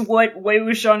 this is what Wei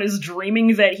Wuxian is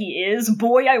dreaming that he is.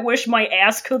 Boy, I wish my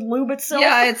ass could lube itself.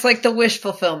 Yeah, it's like the wish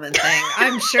fulfillment thing.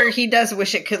 I'm sure he does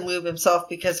wish it could lube himself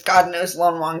because God knows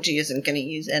Lan Wangji isn't going to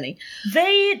use any.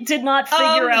 They did not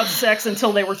figure out sex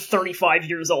until they were 35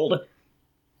 years old.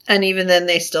 And even then,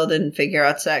 they still didn't figure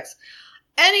out sex.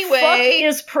 Anyway, fuck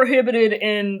is prohibited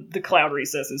in the Cloud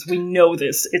Recesses. We know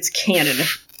this. It's canon.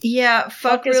 Yeah,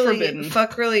 fuck is really, forbidden.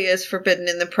 Fuck really is forbidden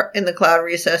in the Cloud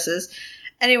Recesses.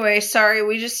 Anyway, sorry,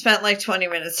 we just spent like 20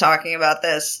 minutes talking about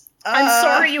this. I'm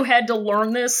sorry you had to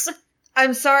learn this.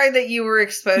 I'm sorry that you were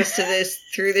exposed to this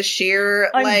through the sheer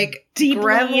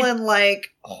gremlin-like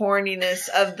horniness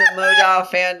of the Modal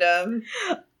fandom.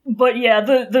 But yeah,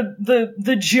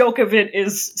 the joke of it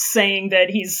is saying that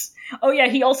he's... Oh yeah,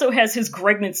 he also has his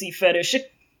pregnancy fetish.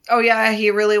 Oh yeah, he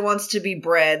really wants to be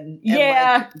bred and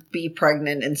like, be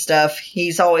pregnant and stuff.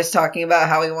 He's always talking about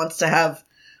how he wants to have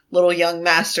little young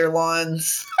master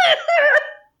lawns.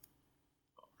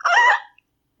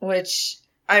 Which,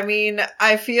 I mean,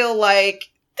 I feel like...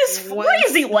 Why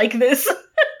is he like this?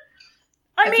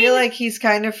 I feel like he's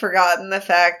kind of forgotten the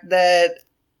fact that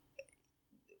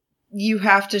you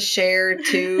have to share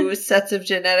two sets of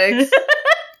genetics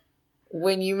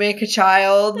when you make a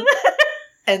child.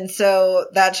 And so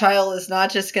that child is not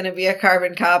just going to be a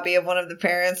carbon copy of one of the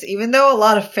parents, even though a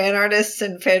lot of fan artists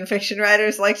and fan fiction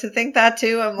writers like to think that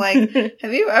too. I'm like,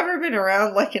 have you ever been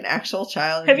around like an actual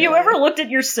child? Have you ever looked at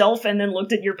yourself and then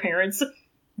looked at your parents?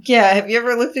 Yeah, have you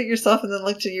ever looked at yourself and then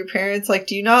looked at your parents? Like,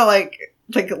 do you not like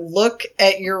look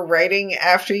at your writing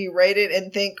after you write it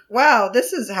and think, wow,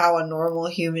 this is how a normal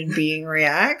human being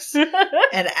reacts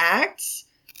and acts?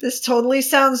 This totally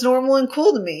sounds normal and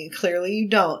cool to me. Clearly you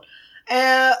don't.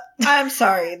 I'm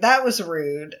sorry. That was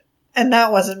rude. And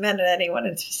that wasn't meant at anyone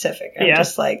in specific. I'm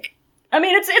just like... I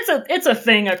mean, it's a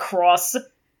thing across it's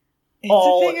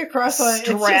all a thing across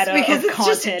strata because of it's content.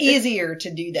 just easier to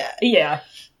do that. Yeah.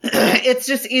 It's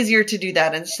just easier to do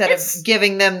that instead of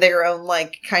giving them their own,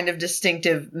 like, kind of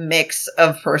distinctive mix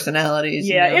of personalities.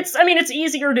 Yeah, you know? it's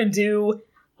easier to do.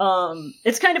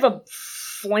 It's kind of a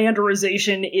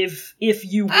Flanderization, if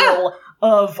you will,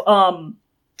 of,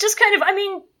 just kind of, I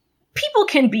mean, people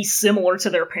can be similar to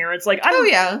their parents. Like,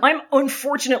 I'm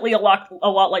unfortunately a lot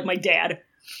like my dad.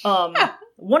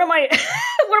 One of my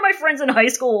friends in high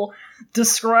school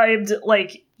described,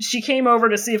 like, she came over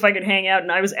to see if I could hang out,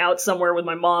 and I was out somewhere with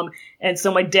my mom, and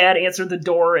so my dad answered the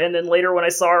door, and then later when I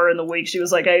saw her in the week, she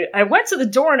was like, I went to the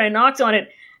door and I knocked on it,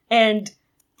 and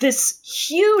this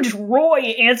huge Roy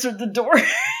answered the door.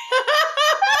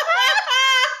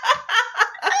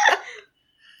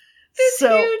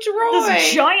 Huge Roy.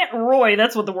 This giant Roy,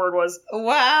 that's what the word was.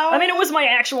 Wow. I mean, it was my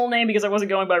actual name because I wasn't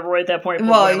going by Roy at that point.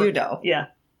 Well, whatever. you know. Yeah.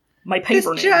 My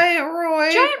paper this name. Giant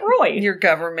Roy. Giant Roy. Your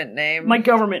government name. My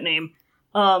government name.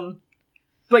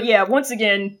 But yeah, once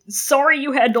again, sorry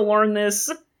you had to learn this.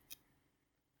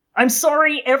 I'm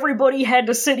sorry everybody had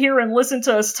to sit here and listen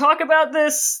to us talk about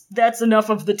this. That's enough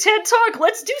of the TED Talk.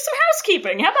 Let's do some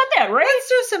housekeeping. How about that, right? Let's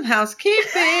do some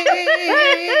housekeeping.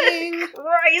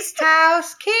 Christ.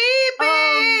 Housekeeping.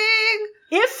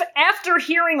 If after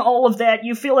hearing all of that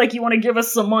you feel like you want to give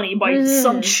us some money by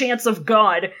some chance of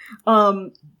God,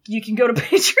 you can go to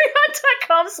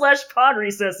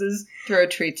patreon.com/podrecesses. Throw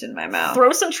treats in my mouth.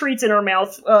 Throw some treats in our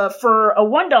mouth. For a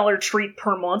 $1 treat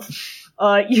per month,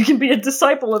 you can be a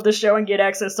disciple of the show and get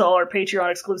access to all our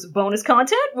Patreon exclusive bonus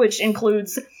content, which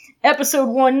includes episode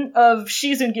 1 of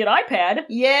Shizun Get iPad.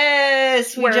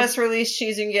 Yes, we just released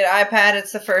Shizun Get iPad.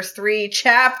 It's the first 3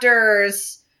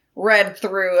 chapters read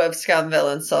through of Scum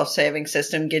Villain Self-Saving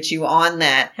System. Get you on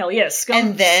that. Hell yes.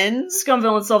 And then Scum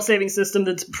Villain Self-Saving System,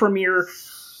 that's premier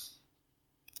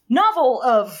novel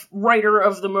of writer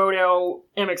of the Moto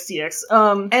MXTX.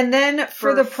 And then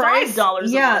for the price,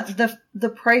 $5 a month. the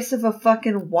price of a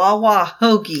fucking Wawa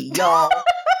hoagie, y'all.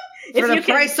 For the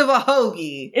price of a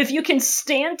hoagie. If you can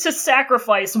stand to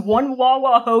sacrifice 1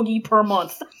 Wawa hoagie per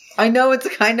month. I know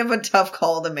it's kind of a tough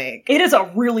call to make. It is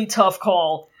a really tough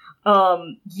call.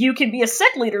 You can be a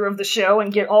sec leader of the show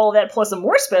and get all of that plus a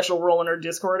more special role in our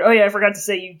Discord. Oh yeah, I forgot to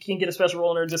say you can get a special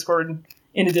role in our Discord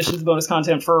in addition to bonus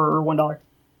content for $1.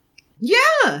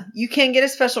 Yeah, you can get a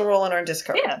special role in our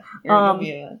Discord. Yeah.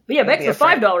 But yeah, back to the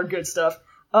 $5 good stuff.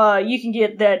 You can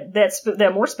get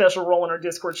that more special role in our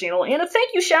Discord channel and a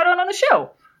thank you shout out on the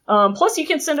show. Plus, you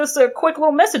can send us a quick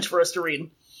little message for us to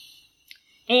read.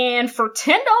 And for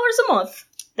 $10 a month,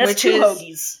 that's 2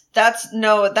 hoagies. That's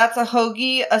a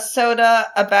hoagie, a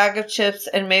soda, a bag of chips,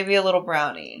 and maybe a little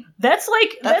brownie. That's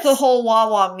the whole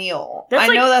Wawa meal. I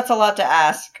know that's a lot to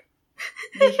ask.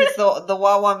 Because the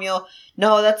Wawa meal,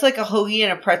 no, that's like a hoagie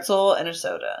and a pretzel and a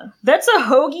soda. That's a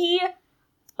hoagie,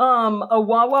 a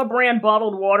Wawa brand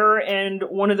bottled water, and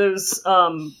one of those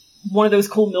cool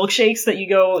milkshakes that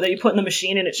you put in the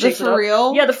machine and it shakes it up. The for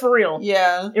real? Yeah, the for real.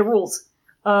 Yeah. It rules.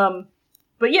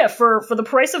 But yeah, for the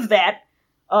price of that,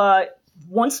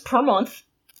 once per month,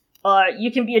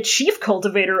 you can be a chief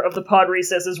cultivator of the Pod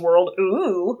Recesses world.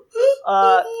 Ooh.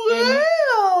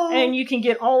 And you can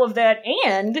get all of that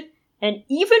and an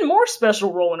even more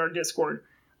special role in our Discord.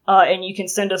 And you can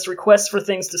send us requests for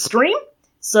things to stream,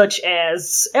 such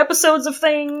as episodes of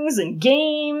things and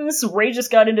games. Ray just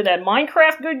got into that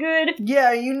Minecraft good.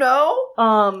 Yeah, you know.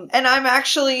 And I'm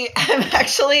actually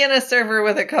in a server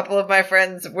with a couple of my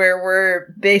friends where we're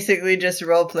basically just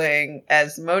role playing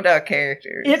as MODOK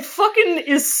characters. It fucking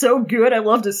is so good. I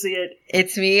love to see it.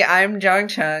 It's me, I'm Jong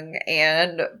Chung,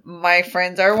 and my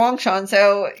friends are Wong Shan,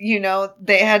 so,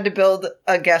 they had to build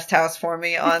a guest house for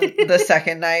me on the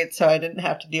second night, so I didn't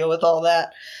have to deal with all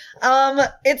that.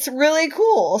 It's really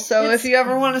cool, so if you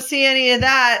ever want to see any of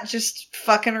that, just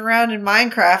fucking around in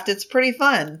Minecraft, it's pretty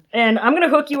fun. And I'm gonna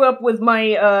hook you up with my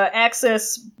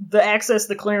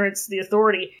the clearance, the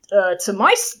authority, to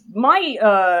my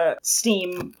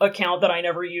Steam account that I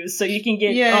never use, so you can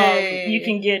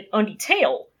get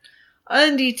Undertale.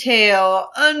 Undertale.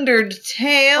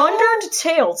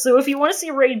 So if you want to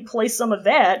see Raid play some of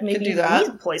that, maybe you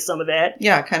can play some of that.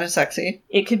 Yeah, kind of sexy.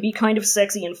 It could be kind of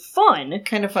sexy and fun.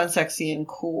 Kind of fun, sexy, and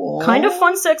cool.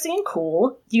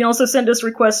 You can also send us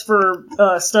requests for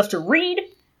stuff to read,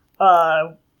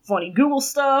 funny Google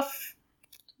stuff.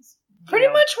 Pretty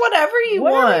much whatever you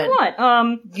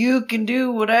want. You can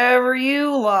do whatever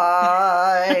you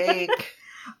like.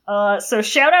 So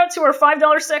shout out to our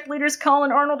 $5 sec leaders,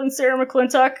 Colin Arnold and Sarah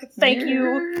McClintock. Thank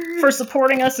you for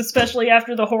supporting us, especially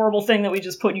after the horrible thing that we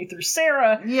just put you through,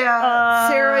 Sarah. Yeah,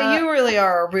 Sarah, you really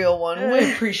are a real one.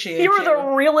 We appreciate you. You're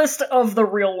the realest of the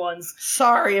real ones.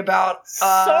 Sorry about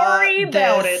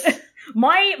it.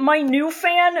 My new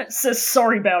fan says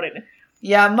sorry about it.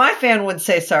 Yeah, my fan would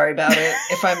say sorry about it,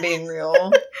 if I'm being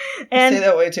real. I say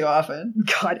that way too often.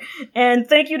 God. And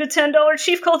thank you to $10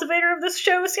 Chief Cultivator of this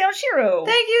show, Scout Shiro.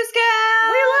 Thank you,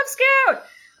 Scout! We love Scout!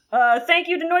 Thank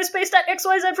you to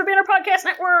Noisepace.xyz for being our podcast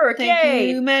network.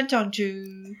 Thank you,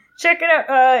 Mantonju. Check it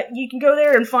out. You can go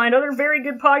there and find other very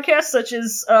good podcasts, such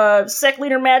as Sec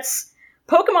Leader Matt's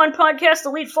Pokemon podcast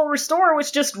Elite Full Restore,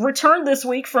 which just returned this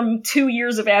week from 2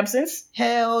 years of absence.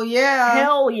 Hell yeah.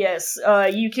 Hell yes.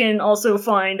 You can also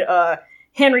find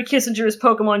Henry Kissinger's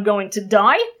Pokemon Going to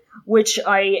Die, which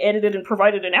I edited and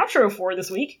provided an outro for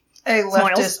this week. A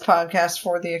leftist podcast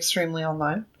for the extremely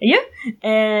online. Yeah.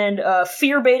 And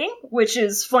Fear Baiting, which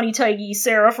is Funny Tiggy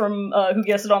Sarah from who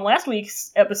guessed it on last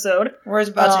week's episode. We're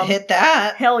about to hit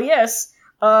that. Hell yes.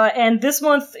 And this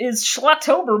month is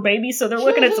Schlocktober, baby, so they're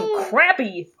looking at some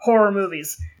crappy horror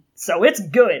movies. So it's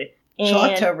good.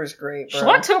 Schlocktober's great, bro.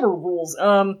 Schlocktober rules.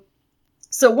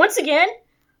 So once again,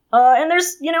 and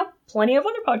there's, plenty of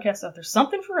other podcasts out there.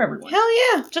 Something for everyone.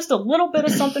 Hell yeah. Just a little bit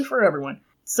of something for everyone.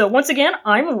 So once again,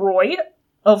 I'm Roy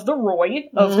of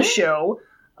the show.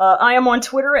 I am on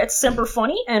Twitter at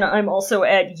SemperFunny, and I'm also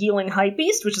at Yeeling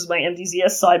Hypebeast, which is my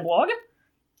MDZS side blog.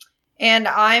 And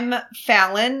I'm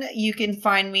Fallon. You can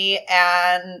find me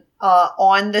on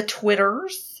the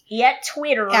Twitters. At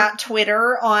Twitter. At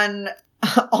Twitter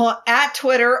at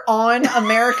Twitter on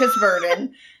America's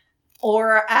Burden.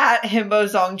 Or at Himbo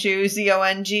Zongju,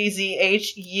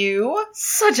 ZONGZHU.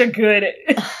 Such a good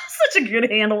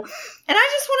handle. And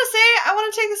I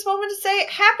want to take this moment to say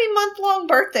happy month-long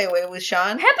birthday, Wei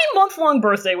Wuxian. Happy month-long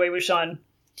birthday, Wei Wuxian.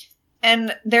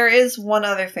 And there is one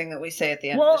other thing that we say at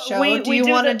the end of the show. Do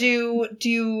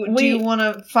you want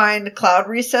to find Cloud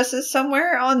Recesses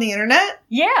somewhere on the internet?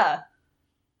 Yeah.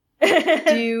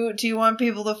 Do you want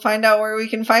people to find out where we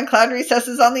can find Cloud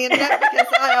Recesses on the internet?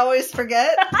 Because I always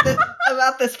forget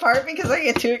about this part because I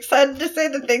get too excited to say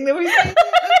the thing that we say at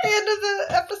the end of the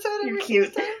episode. You're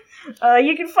cute.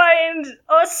 You can find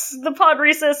us, the Pod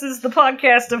Recesses, the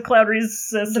podcast of Cloud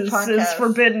Recesses is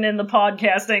forbidden in the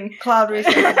podcasting. Cloud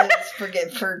Recesses is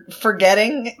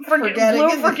forgetting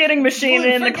machine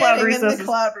in the Cloud Recesses. You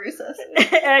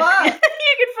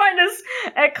can find us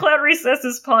at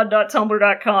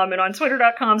cloudrecessespod.tumblr.com and on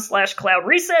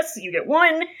twitter.com/cloudrecess. You get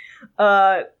one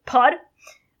pod.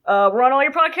 We're on all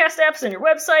your podcast apps and your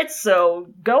websites, so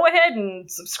go ahead and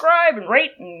subscribe and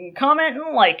rate and comment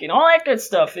and like and all that good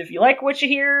stuff. If you like what you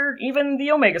hear, even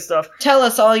the Omega stuff. Tell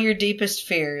us all your deepest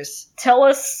fears. Tell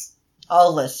us.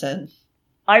 I'll listen.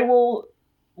 I will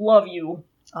love you.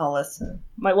 I'll listen.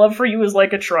 My love for you is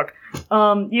like a truck.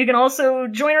 You can also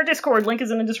join our Discord. Link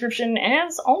is in the description,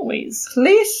 as always.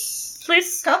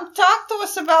 Please come talk to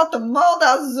us about the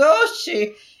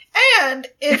Moldazoshi. And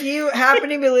if you happen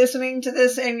to be listening to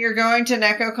this and you're going to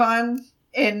NecoCon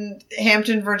in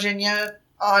Hampton, Virginia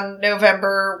on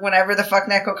November, whenever the fuck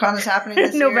NecoCon is happening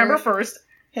this November year. 1st.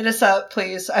 Hit us up,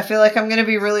 please. I feel like I'm going to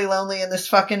be really lonely in this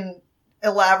fucking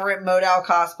elaborate Modal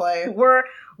cosplay.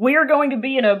 We are going to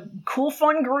be in a cool,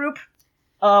 fun group.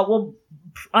 I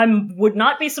would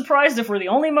not be surprised if we're the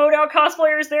only Modal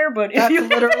cosplayers there, but That's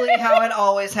literally how it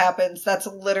always happens. That's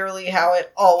literally how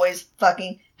it always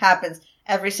fucking happens.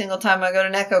 Every single time I go to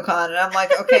NecoCon, and I'm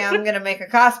like, okay, I'm gonna make a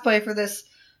cosplay for this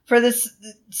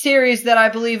series that I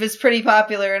believe is pretty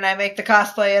popular, and I make the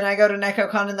cosplay, and I go to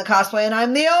NecoCon in the cosplay, and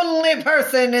I'm the only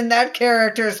person in that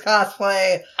character's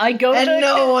cosplay.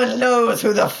 No one knows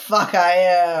who the fuck I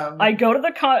am. I go to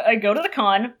the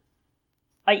con.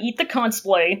 I eat the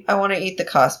cosplay. I want to eat the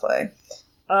cosplay.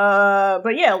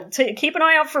 But yeah, keep an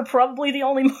eye out for probably the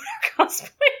only Modal cosplayers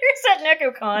at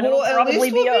NecoCon. Well, It'll probably at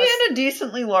least be we'll us. be in a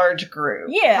decently large group.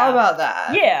 Yeah. How about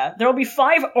that? Yeah, there'll be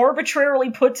 5 arbitrarily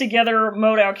put together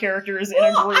Modal characters in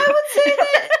a group. I would say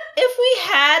that if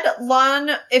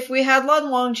we had Lan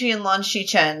Wangji and Lan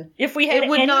Shichen, it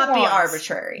would not be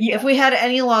arbitrary. Yeah. If we had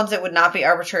any Lans, it would not be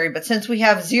arbitrary. But since we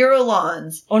have 0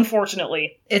 Lans,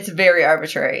 unfortunately, it's very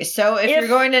arbitrary. So if you're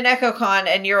going to NecoCon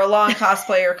and you're a Lan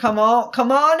cosplayer, come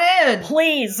on in,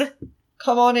 please.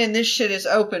 Come on in. This shit is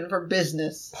open for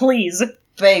business, please,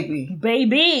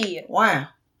 baby. Wow.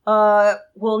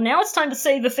 Well, now it's time to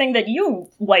say the thing that you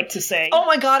like to say. Oh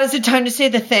my god, is it time to say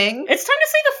the thing? It's time to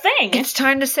say the thing. It's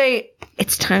time to say.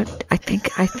 It's time. I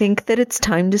think that it's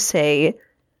time to say.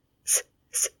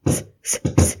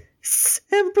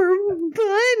 Semper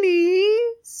Bunny.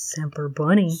 Semper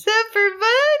Bunny. Semper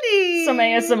Bunny. Some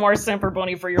ASMR Semper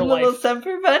Bunny for your life. Little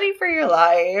Semper Bunny for your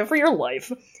life. For your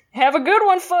life. Have a good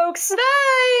one, folks.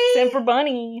 Bye. Semper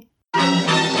Bunny.